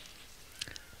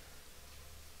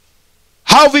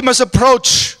 How we must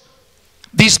approach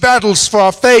these battles for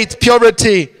our faith,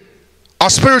 purity, our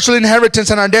spiritual inheritance,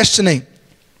 and our destiny.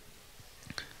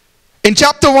 In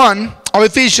chapter 1 of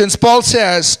Ephesians, Paul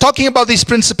says, talking about these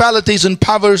principalities and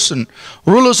powers and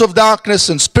rulers of darkness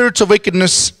and spirits of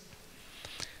wickedness.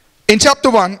 In chapter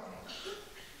 1,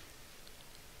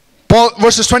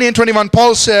 verses 20 and 21,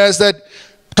 Paul says that,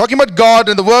 talking about God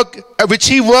and the work which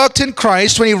he worked in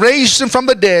Christ when he raised him from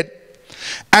the dead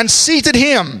and seated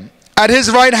him at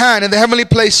his right hand in the heavenly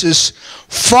places,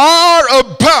 far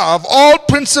above all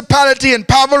principality and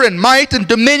power and might and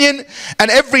dominion and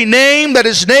every name that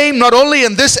is named, not only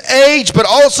in this age but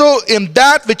also in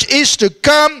that which is to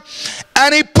come.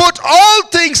 And he put all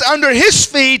things under his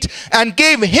feet and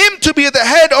gave him to be the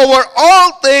head over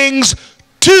all things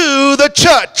to the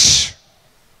church.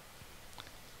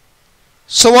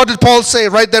 So what did Paul say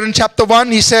right there in chapter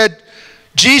 1? He said,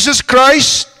 Jesus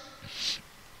Christ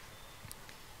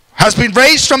has been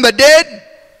raised from the dead,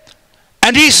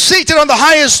 and he's seated on the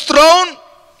highest throne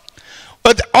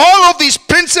with all of these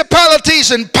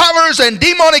principalities and powers and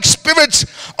demonic spirits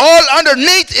all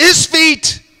underneath his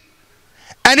feet.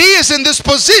 And he is in this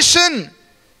position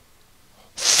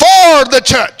for the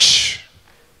church.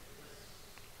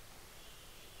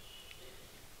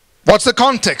 What's the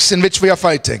context in which we are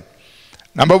fighting?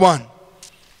 Number one,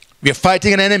 we are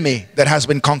fighting an enemy that has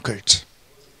been conquered.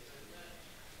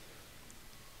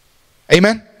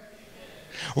 Amen?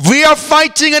 We are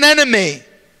fighting an enemy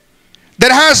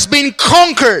that has been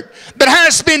conquered, that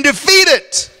has been defeated.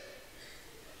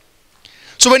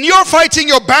 So when you're fighting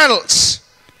your battles,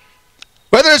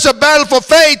 Whether it's a battle for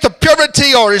faith or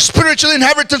purity or a spiritual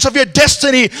inheritance of your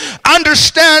destiny,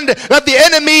 understand that the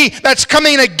enemy that's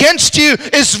coming against you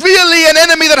is really an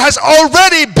enemy that has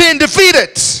already been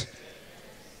defeated.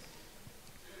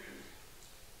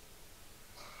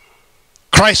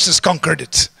 Christ has conquered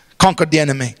it, conquered the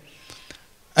enemy,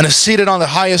 and is seated on the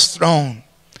highest throne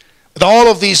with all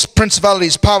of these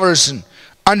principalities, powers, and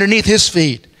underneath his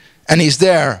feet, and he's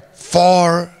there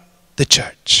for the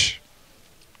church.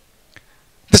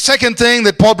 The second thing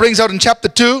that Paul brings out in chapter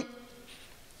 2,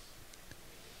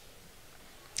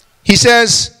 he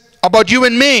says about you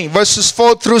and me, verses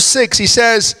 4 through 6, he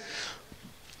says,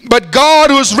 but God,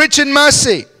 who is rich in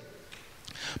mercy,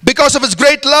 because of his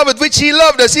great love with which he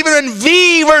loved us, even when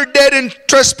we were dead in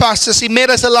trespasses, he made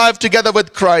us alive together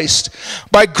with Christ.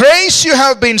 By grace you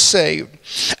have been saved.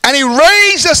 And he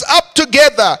raised us up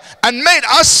together and made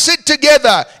us sit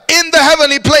together in the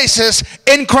heavenly places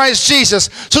in Christ Jesus.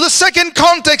 So the second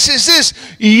context is this: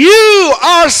 you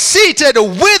are seated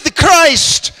with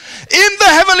Christ in the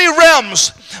heavenly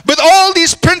realms, with all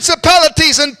these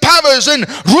principalities and powers and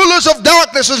rulers of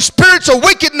darkness and spirits of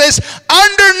wickedness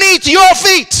underneath your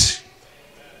feet.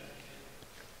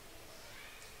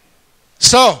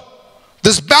 So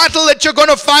this battle that you're going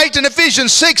to fight in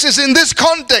Ephesians 6 is in this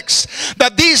context,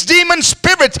 that these demon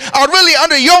spirits are really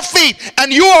under your feet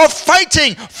and you are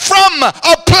fighting from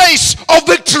a place of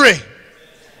victory.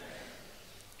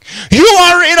 You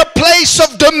are in a place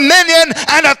of dominion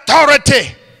and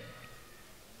authority.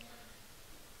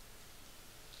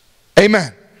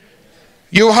 Amen.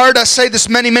 You heard us say this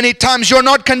many, many times. You're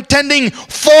not contending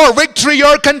for victory.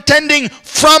 You're contending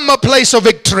from a place of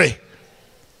victory.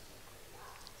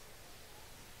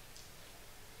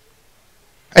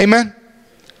 Amen.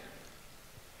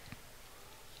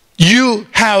 You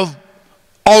have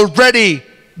already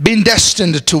been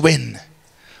destined to win.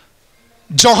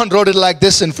 John wrote it like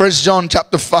this in 1 John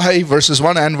chapter 5 verses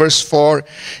 1 and verse 4.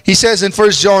 He says in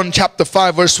 1 John chapter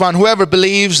 5 verse 1, whoever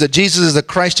believes that Jesus is the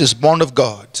Christ is born of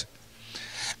God.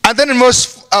 And then in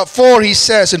verse 4 he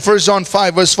says, in 1 John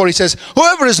 5 verse 4 he says,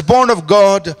 whoever is born of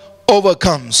God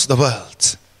overcomes the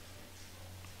world.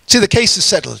 See, the case is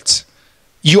settled.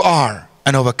 You are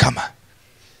an overcomer.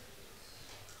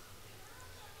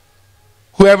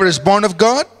 Whoever is born of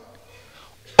God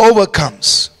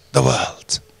overcomes the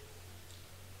world.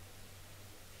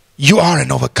 You are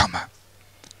an overcomer.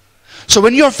 So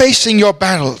when you're facing your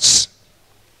battles,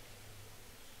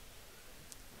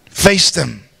 face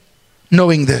them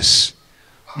knowing this: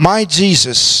 my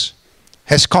Jesus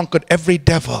has conquered every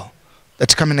devil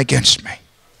that's coming against me.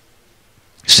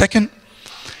 Second,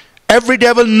 every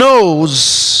devil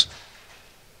knows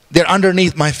they're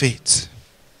underneath my feet.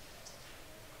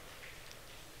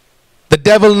 The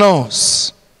devil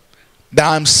knows that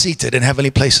I'm seated in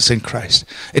heavenly places in Christ.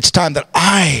 It's time that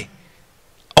I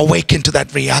awaken to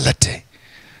that reality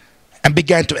and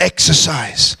began to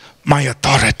exercise my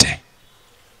authority.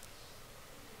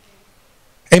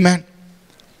 Amen.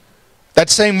 That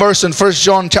same verse in 1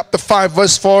 John chapter 5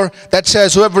 verse 4 that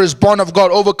says whoever is born of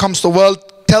God overcomes the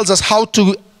world, tells us how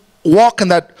to walk in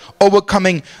that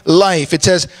overcoming life. It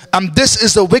says, and this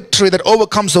is the victory that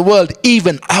overcomes the world,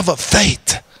 even our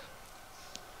faith.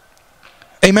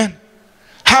 Amen.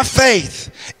 Have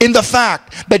faith in the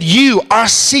fact that you are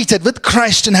seated with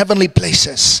Christ in heavenly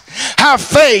places. Have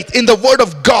faith in the word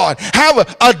of God. Have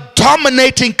a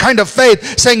dominating kind of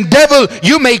faith, saying, devil,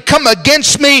 you may come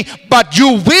against me, but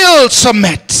you will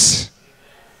submit.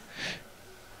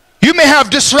 You may have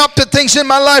disrupted things in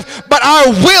my life, but I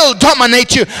will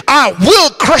dominate you. I will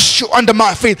crush you under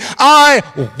my feet. I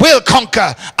will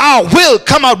conquer. I will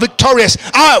come out victorious.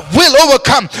 I will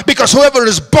overcome, because whoever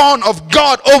is born of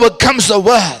God overcomes the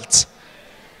world.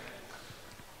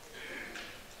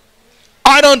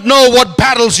 I don't know what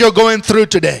battles you're going through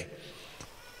today.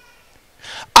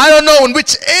 I don't know in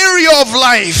which area of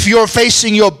life you're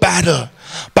facing your battle,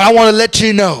 but I want to let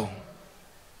you know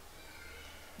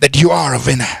that you are a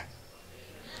winner.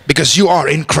 Because you are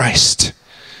in Christ.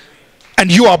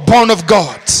 And you are born of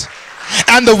God.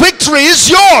 And the victory is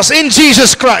yours in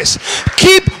Jesus Christ.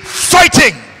 Keep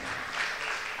fighting.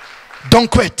 Don't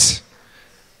quit.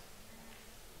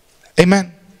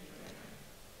 Amen.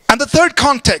 And the third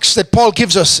context that Paul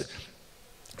gives us,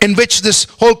 in which this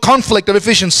whole conflict of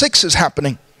Ephesians 6 is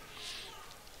happening.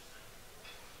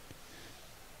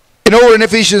 Over in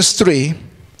Ephesians 3,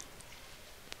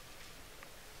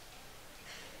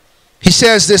 he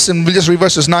says this, and we'll just read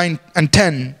verses 9 and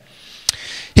 10.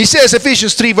 He says,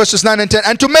 Ephesians 3 verses 9 and 10,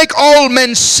 and to make all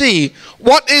men see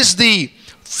what is the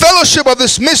fellowship of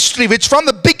this mystery, which from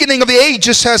the beginning of the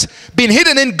ages has been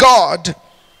hidden in God,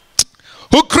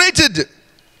 who created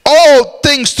all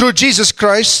things through Jesus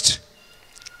Christ,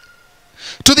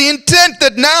 to the intent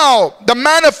that now the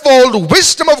manifold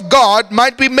wisdom of God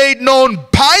might be made known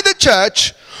by the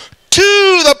church to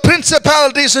the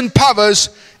principalities and powers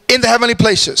in the heavenly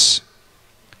places.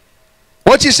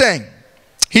 What's he saying?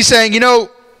 He's saying,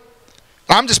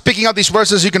 I'm just picking out these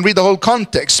verses, you can read the whole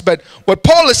context, but what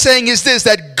Paul is saying is this,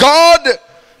 that God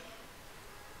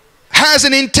has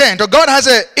an intent, or God has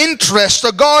an interest,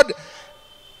 or God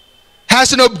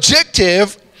has an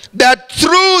objective that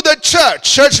through the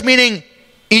church meaning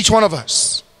each one of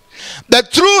us,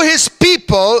 that through his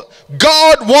people,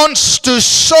 God wants to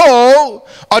show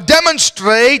or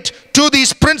demonstrate to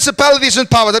these principalities and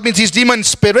powers, that means these demon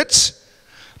spirits,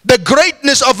 the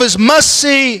greatness of his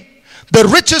mercy, the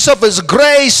riches of his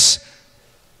grace,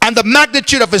 and the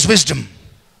magnitude of his wisdom.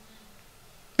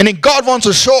 And God wants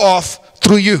to show off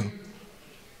through you.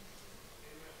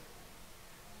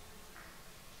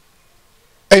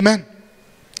 Amen.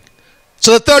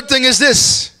 So the third thing is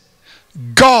this.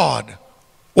 God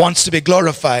wants to be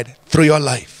glorified through your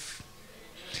life.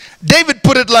 David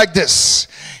put it like this.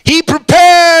 He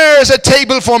prepares a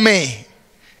table for me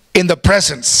in the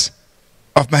presence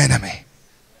of my enemy.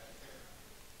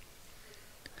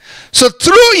 So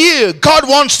through you, God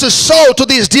wants to show to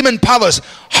these demon powers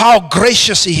how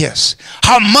gracious he is,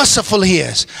 how merciful he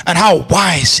is, and how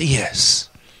wise he is.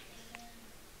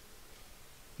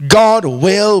 God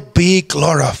will be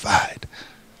glorified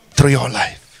through your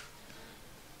life.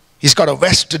 He's got a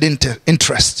vested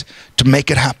interest to make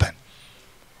it happen.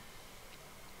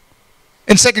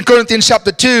 In 2 Corinthians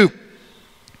chapter 2,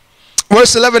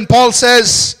 verse 11, Paul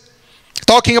says,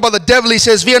 talking about the devil, he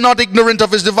says, we are not ignorant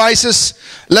of his devices,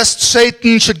 lest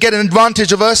Satan should get an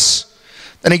advantage of us.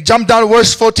 Then he jumped down to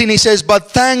verse 14, he says, but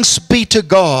thanks be to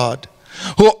God,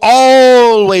 who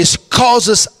always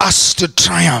causes us to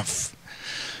triumph,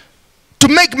 to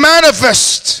make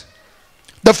manifest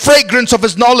the fragrance of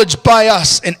his knowledge by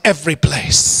us in every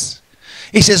place.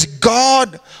 He says,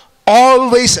 God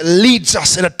always leads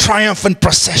us in a triumphant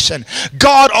procession.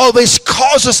 God always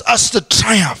causes us to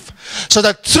triumph, so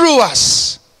that through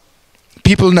us,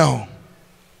 people know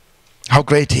how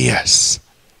great he is.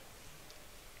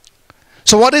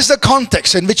 So what is the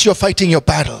context in which you're fighting your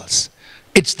battles?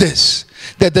 It's this,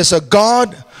 that there's a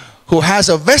God who has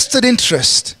a vested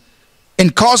interest in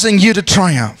causing you to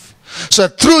triumph, so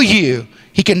that through you,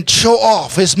 he can show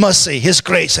off his mercy, his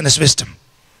grace, and his wisdom.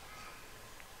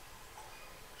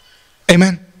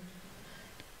 Amen.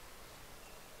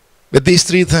 With these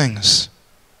three things,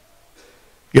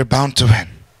 you're bound to win.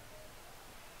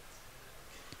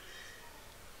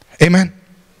 Amen.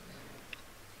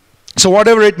 So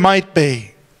whatever it might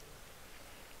be,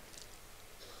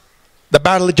 the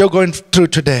battle that you're going through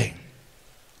today,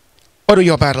 what are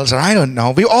your battles? I don't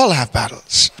know. We all have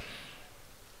battles.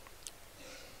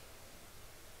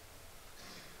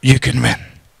 You can win.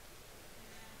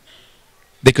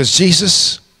 Because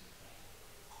Jesus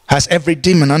has every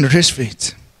demon under his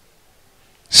feet.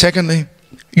 Secondly,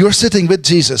 you're sitting with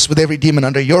Jesus with every demon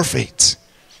under your feet.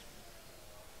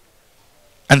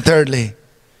 And thirdly,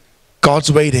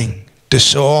 God's waiting to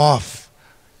show off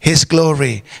his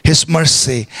glory, his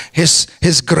mercy,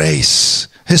 his grace,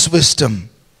 his wisdom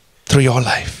through your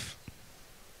life.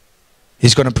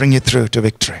 He's going to bring you through to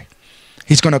victory.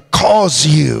 He's going to cause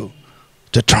you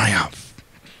to triumph.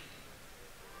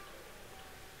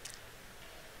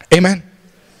 Amen.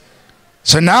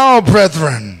 So now,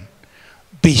 brethren,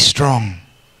 be strong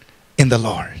in the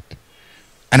Lord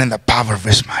and in the power of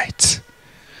his might,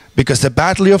 because the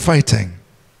battle you're fighting,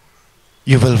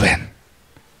 you will win.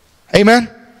 Amen.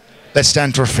 Let's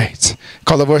stand to our feet.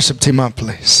 Call the worship team up,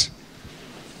 please.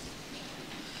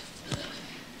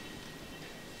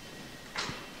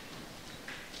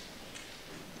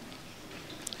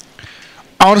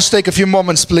 I want us to take a few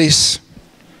moments, please,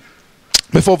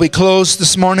 before we close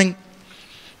this morning,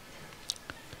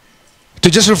 to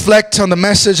just reflect on the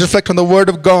message, reflect on the Word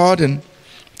of God, and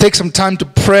take some time to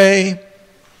pray.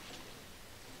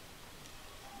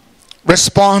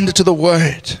 Respond to the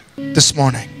Word this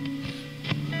morning.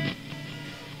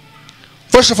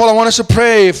 First of all, I want us to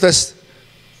pray if there's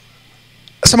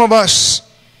some of us,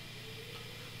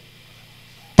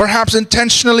 perhaps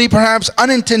intentionally, perhaps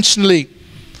unintentionally,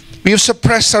 we have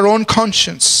suppressed our own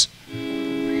conscience.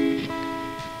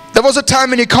 There was a time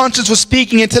when your conscience was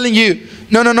speaking and telling you,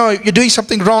 no, you're doing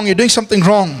something wrong, you're doing something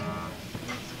wrong.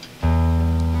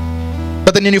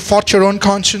 But then you fought your own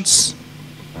conscience.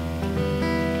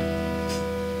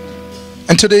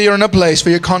 And today you're in a place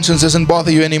where your conscience doesn't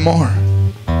bother you anymore.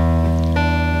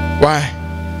 Why?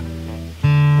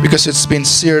 Because it's been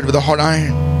seared with a hot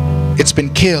iron. It's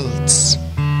been killed.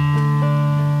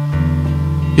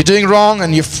 You're doing wrong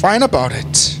and you're fine about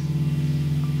it.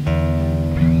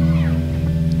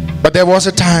 But there was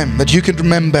a time that you can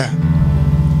remember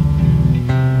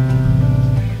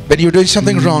when you were doing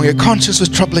something wrong, your conscience was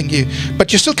troubling you,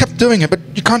 but you still kept doing it, but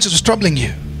your conscience was troubling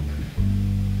you.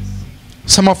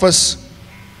 Some of us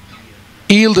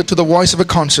yielded to the voice of a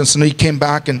conscience and we came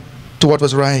back and to what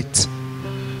was right.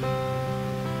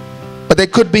 But there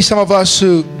could be some of us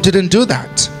who didn't do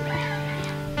that.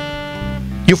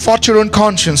 You fought your own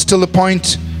conscience till the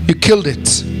point you killed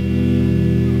it.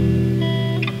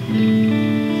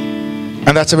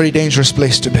 And that's a very dangerous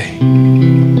place to be.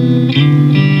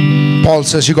 Paul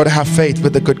says you got to have faith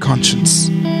with a good conscience.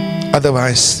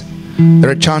 Otherwise, there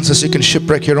are chances you can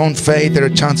shipwreck your own faith. There are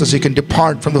chances you can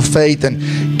depart from the faith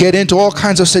and get into all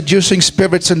kinds of seducing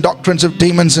spirits and doctrines of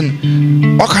demons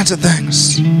and all kinds of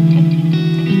things.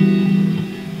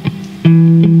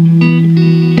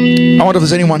 I wonder if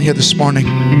there's anyone here this morning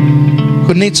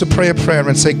who needs to pray a prayer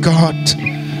and say, God,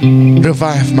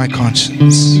 revive my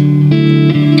conscience.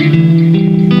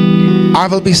 I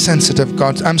will be sensitive,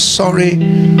 God. I'm sorry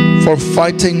for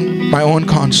fighting my own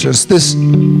conscience. This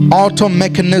auto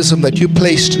mechanism that you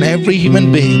placed in every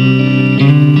human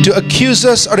being to accuse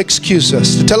us or excuse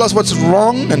us, to tell us what's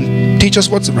wrong and teach us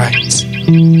what's right.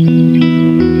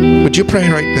 Would you pray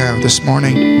right now this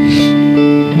morning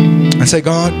and say,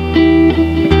 God,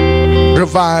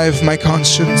 revive my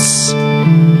conscience.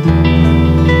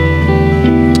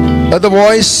 Let the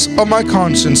voice of my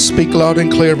conscience speak loud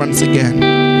and clear once again.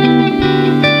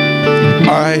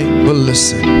 I will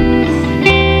listen.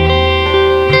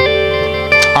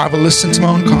 I will listen to my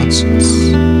own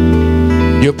conscience.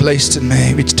 You're placed in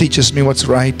me, which teaches me what's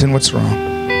right and what's wrong.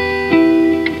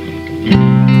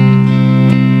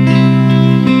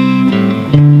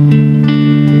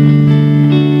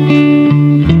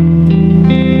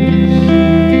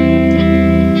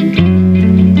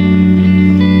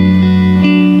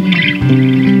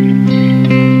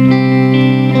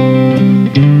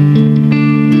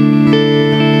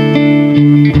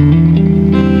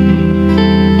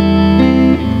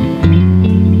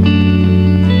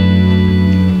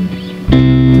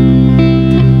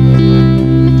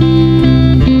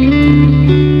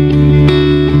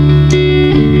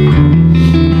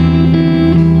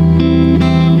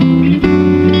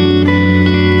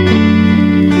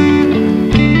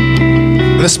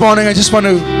 This morning I just want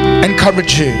to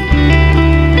encourage you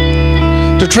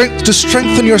to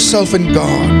strengthen yourself in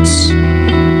God,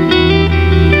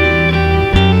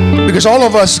 because all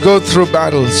of us go through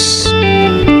battles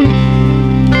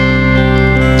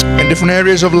in different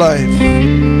areas of life.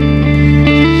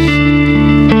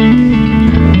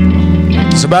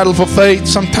 It's a battle for faith.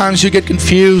 Sometimes you get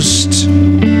confused.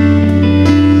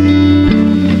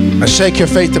 I shake your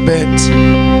faith a bit.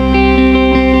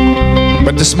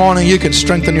 But this morning you can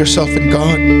strengthen yourself in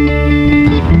God.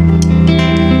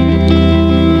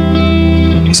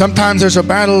 Sometimes there's a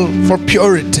battle for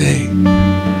purity.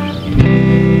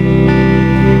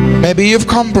 Maybe you've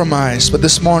compromised, but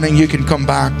this morning you can come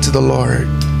back to the Lord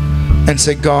and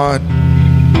say, God,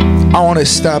 I want to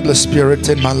establish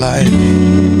purity in my life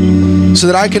so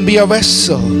that I can be a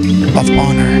vessel of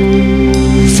honor,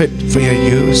 fit for your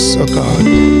use, oh God.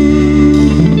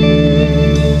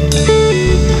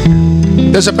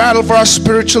 There's a battle for our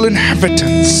spiritual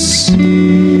inheritance.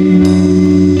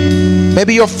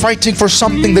 Maybe you're fighting for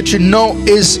something that you know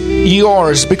is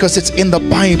yours because it's in the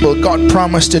Bible. God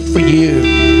promised it for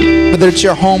you. Whether it's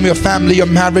your home, your family, your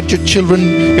marriage, your children,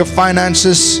 your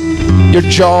finances, your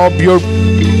job, your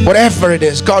whatever it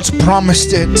is, God's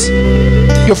promised it.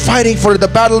 You're fighting for it. The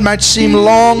battle might seem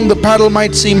long, the battle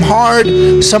might seem hard.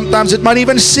 Sometimes it might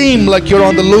even seem like you're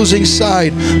on the losing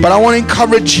side. But I want to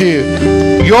encourage you.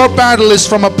 Your battle is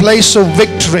from a place of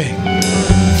victory.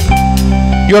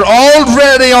 You're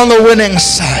already on the winning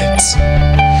side.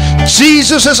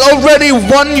 Jesus has already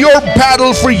won your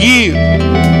battle for you.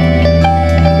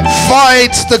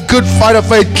 Fight the good fight of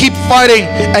faith. Keep fighting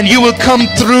and you will come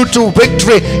through to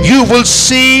victory. You will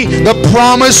see the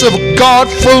promise of God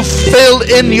fulfilled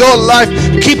in your life.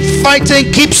 Keep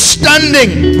fighting. Keep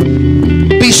standing.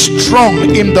 Be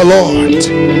strong in the Lord.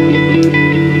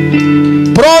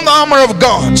 Put on the armor of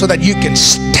God so that you can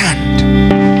stand.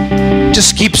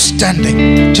 Just keep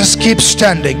standing. Just keep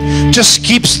standing. Just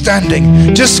keep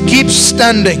standing. Just keep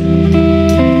standing.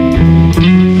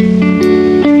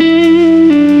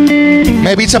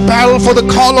 Maybe it's a battle for the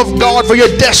call of God, for your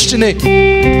destiny.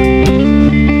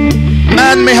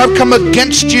 Man may have come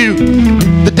against you.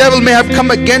 The devil may have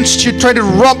come against you, trying to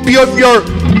rob you of your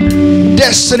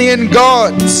destiny in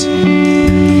God.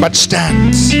 But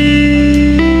stand.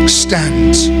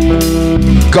 stand.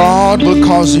 God will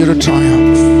cause you to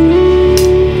triumph.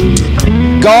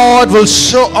 God will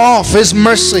show off His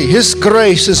mercy, His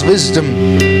grace, His wisdom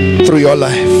through your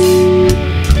life.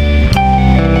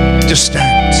 Just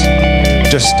stand.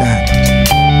 Just stand.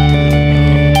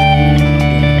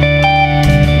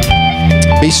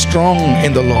 Be strong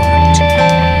in the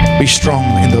Lord. Be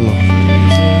strong in the Lord.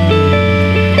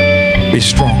 Be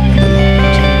strong in the Lord.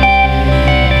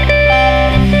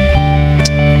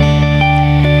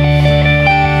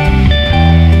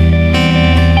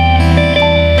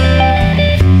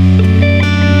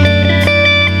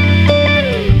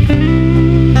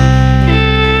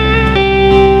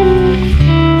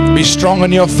 Be strong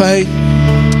in your faith.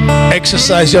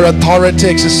 Exercise your authority.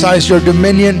 Exercise your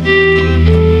dominion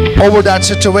over that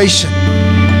situation.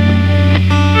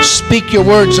 Speak your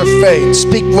words of faith.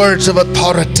 Speak words of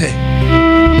authority.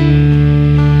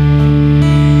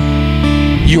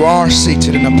 You are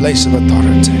seated in a place of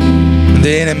authority. And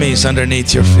the enemy is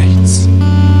underneath your feet.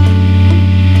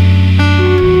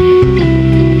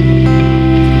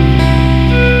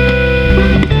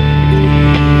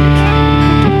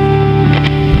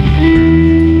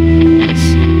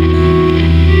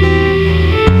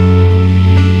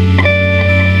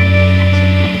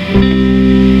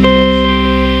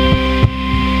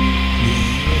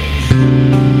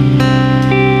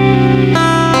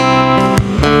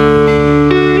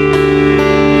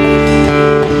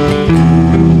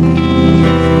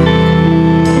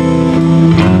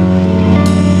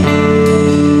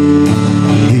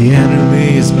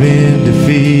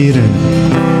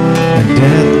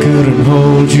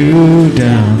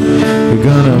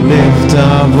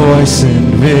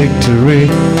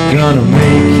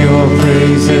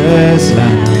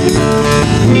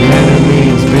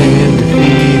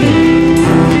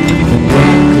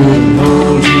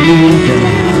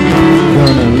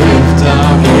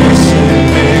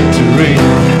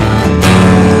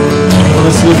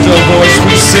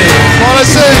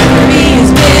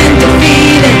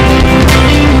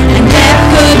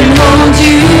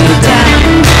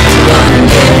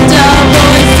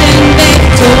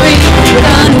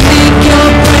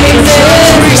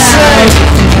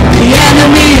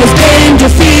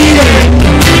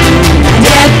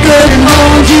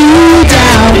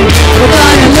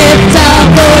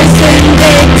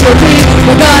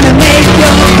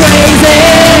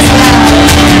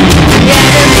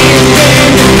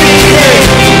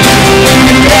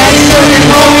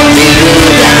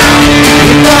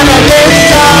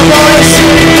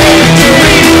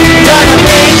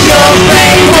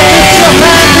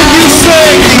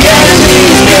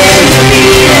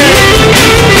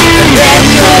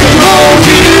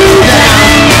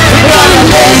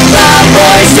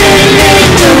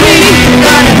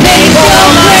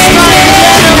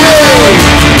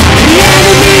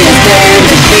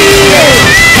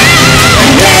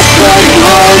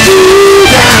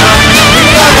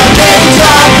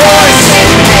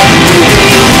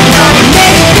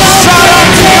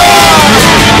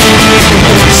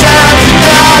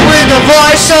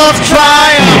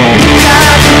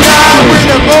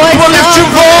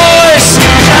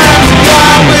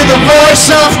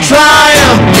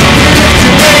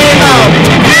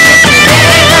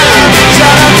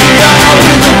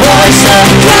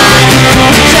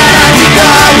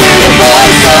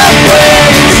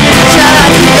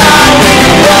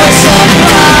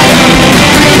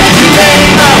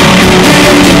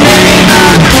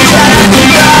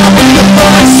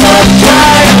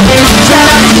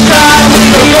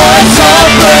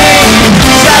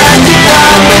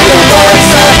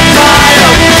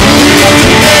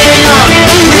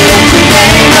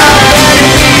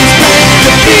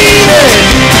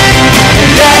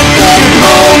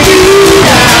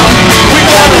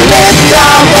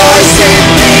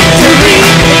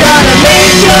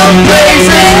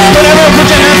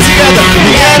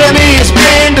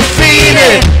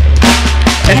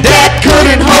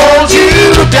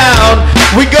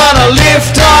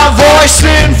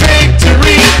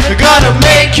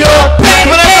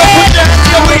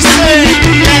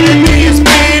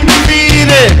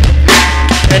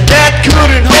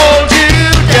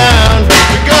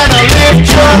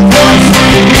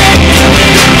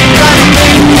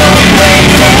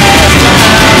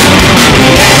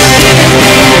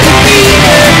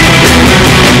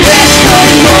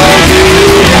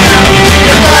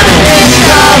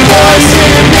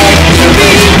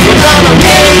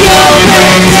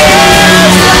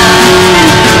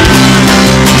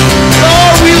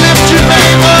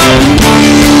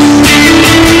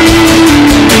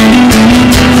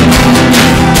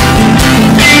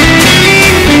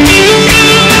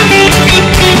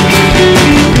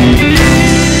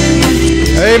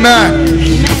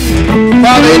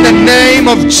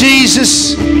 of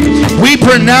Jesus, we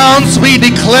pronounce, we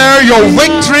declare your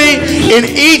victory in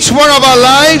each one of our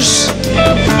lives,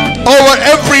 over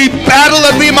every battle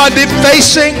that we might be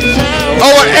facing,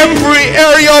 over every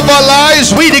area of our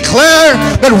lives. We declare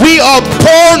that we are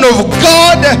born of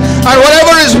God, and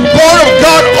whatever is born of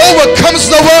God overcomes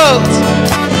the world.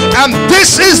 And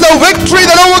this is the victory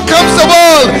that overcomes the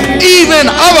world, even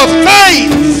our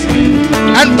faith.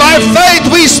 And by faith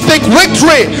we speak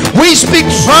victory, we speak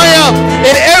triumph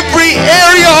in every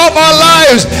area of our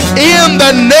lives in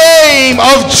the name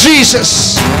of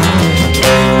Jesus.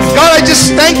 God, I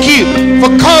just thank you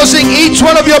for causing each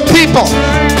one of your people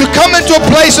to come into a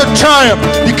place of triumph,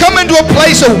 to come into a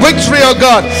place of victory, oh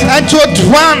God, and to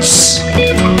advance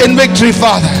in victory,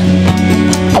 Father.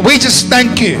 And we just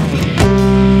thank you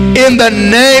in the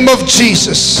name of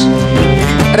Jesus.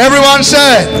 And everyone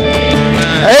said,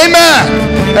 amen.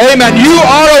 Amen. You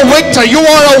are a victor. You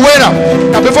are a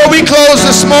winner. Now before we close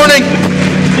this morning,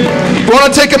 we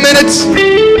want to take a minute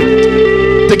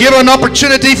to give an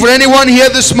opportunity for anyone here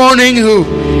this morning who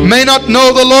may not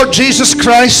know the Lord Jesus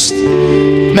Christ.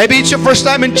 Maybe it's your first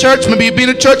time in church. Maybe you've been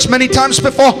in church many times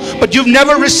before, but you've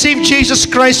never received Jesus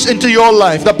Christ into your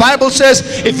life. The Bible says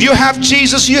if you have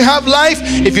Jesus, you have life.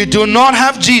 If you do not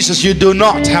have Jesus, you do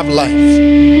not have life.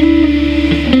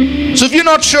 So if you're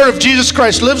not sure if Jesus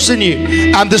Christ lives in you,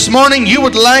 and this morning you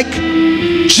would like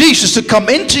Jesus to come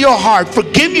into your heart,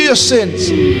 forgive you your sins,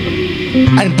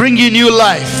 and bring you new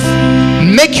life,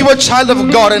 make you a child of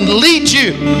God, and lead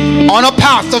you on a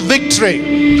path of victory.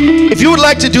 If you would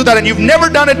like to do that and you've never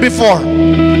done it before,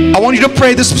 I want you to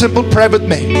pray this simple prayer with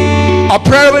me. A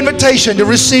prayer of invitation to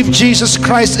receive Jesus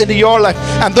Christ into your life.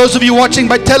 And those of you watching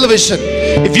by television,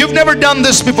 if you've never done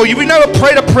this before, you've never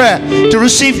prayed a prayer to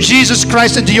receive Jesus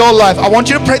Christ into your life, I want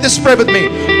you to pray this prayer with me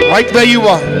right where you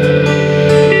are.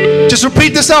 Just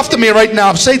repeat this after me right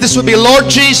now. Say this with me. Lord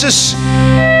Jesus,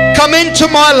 come into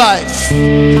my life.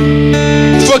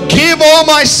 Forgive all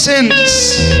my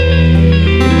sins.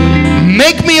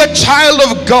 Make me a child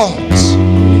of God.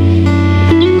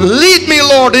 Lead me,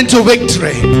 Lord, into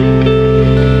victory.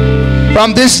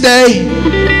 From this day,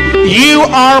 you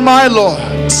are my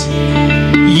Lord.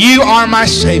 You are my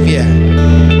Savior.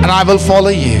 And I will follow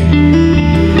you.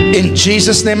 In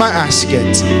Jesus' name I ask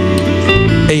it.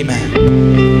 Amen.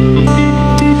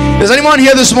 Is anyone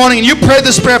here this morning and you prayed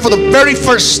this prayer for the very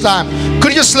first time?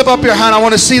 Could you just slip up your hand? I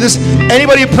want to see this.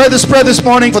 Anybody who prayed this prayer this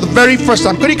morning for the very first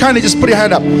time? Could you kindly just put your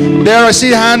hand up? There, I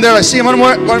see a hand there. I see one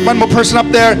more person up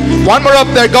there. One more up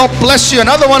there. God bless you.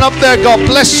 Another one up there. God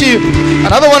bless you.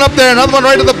 Another one up there. Another one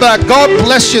right at the back. God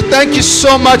bless you. Thank you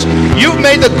so much. You've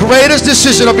made the greatest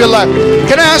decision of your life.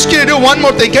 Can I ask you to do one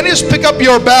more thing? Can you just pick up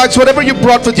your bags, whatever you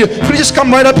brought with you? Could you just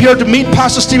come right up here to meet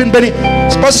Pastor Steve and Benny?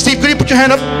 Pastor Steve, could you put your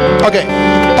hand up? Okay.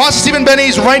 Pastor Steve and Benny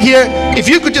is right here. If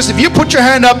you put your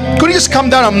hand up, could you just come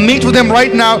down and meet with him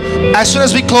right now as soon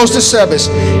as we close the service?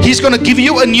 He's going to give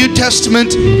you a New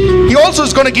Testament. He also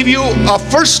is going to give you a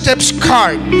First Steps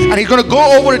card, and he's going to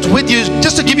go over it with you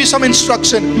just to give you some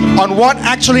instruction on what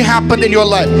actually happened in your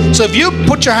life. So if you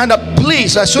put your hand up,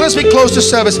 please, as soon as we close the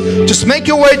service, just make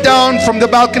your way down from the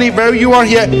balcony wherever you are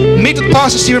here. Meet with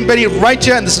Pastor Stephen Benny right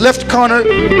here in this left corner,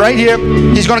 right here.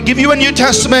 He's going to give you a New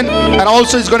Testament, and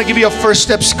also he's going to give you a First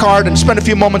Steps card and spend a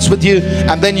few moments with you,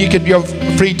 and then you're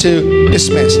free to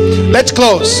dismiss. Let's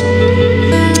close.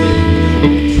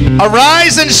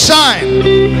 Arise and shine,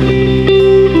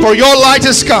 for your light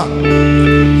has come,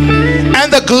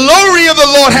 and the glory of the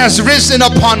Lord has risen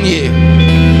upon you.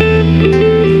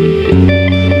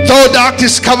 Though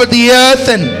darkness covered the earth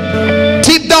and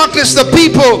deep darkness the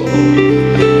people,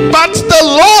 but the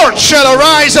Lord shall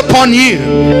arise upon you,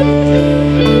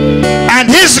 and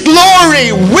his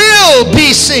glory will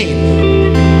be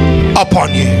seen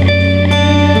upon you.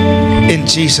 In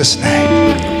Jesus'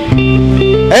 name.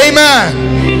 Amen.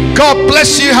 God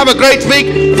bless you. Have a great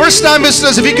week. First time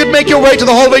visitors, if you could make your way to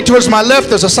the hallway towards my left,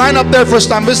 there's a sign up there. First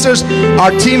time visitors,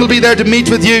 our team will be there to meet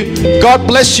with you. God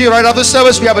bless you. Right after the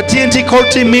service, we have a TNT core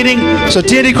team meeting. So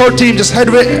TNT core team, just head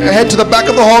to the back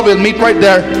of the hall. We'll meet right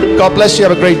there. God bless you.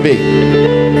 Have a great week.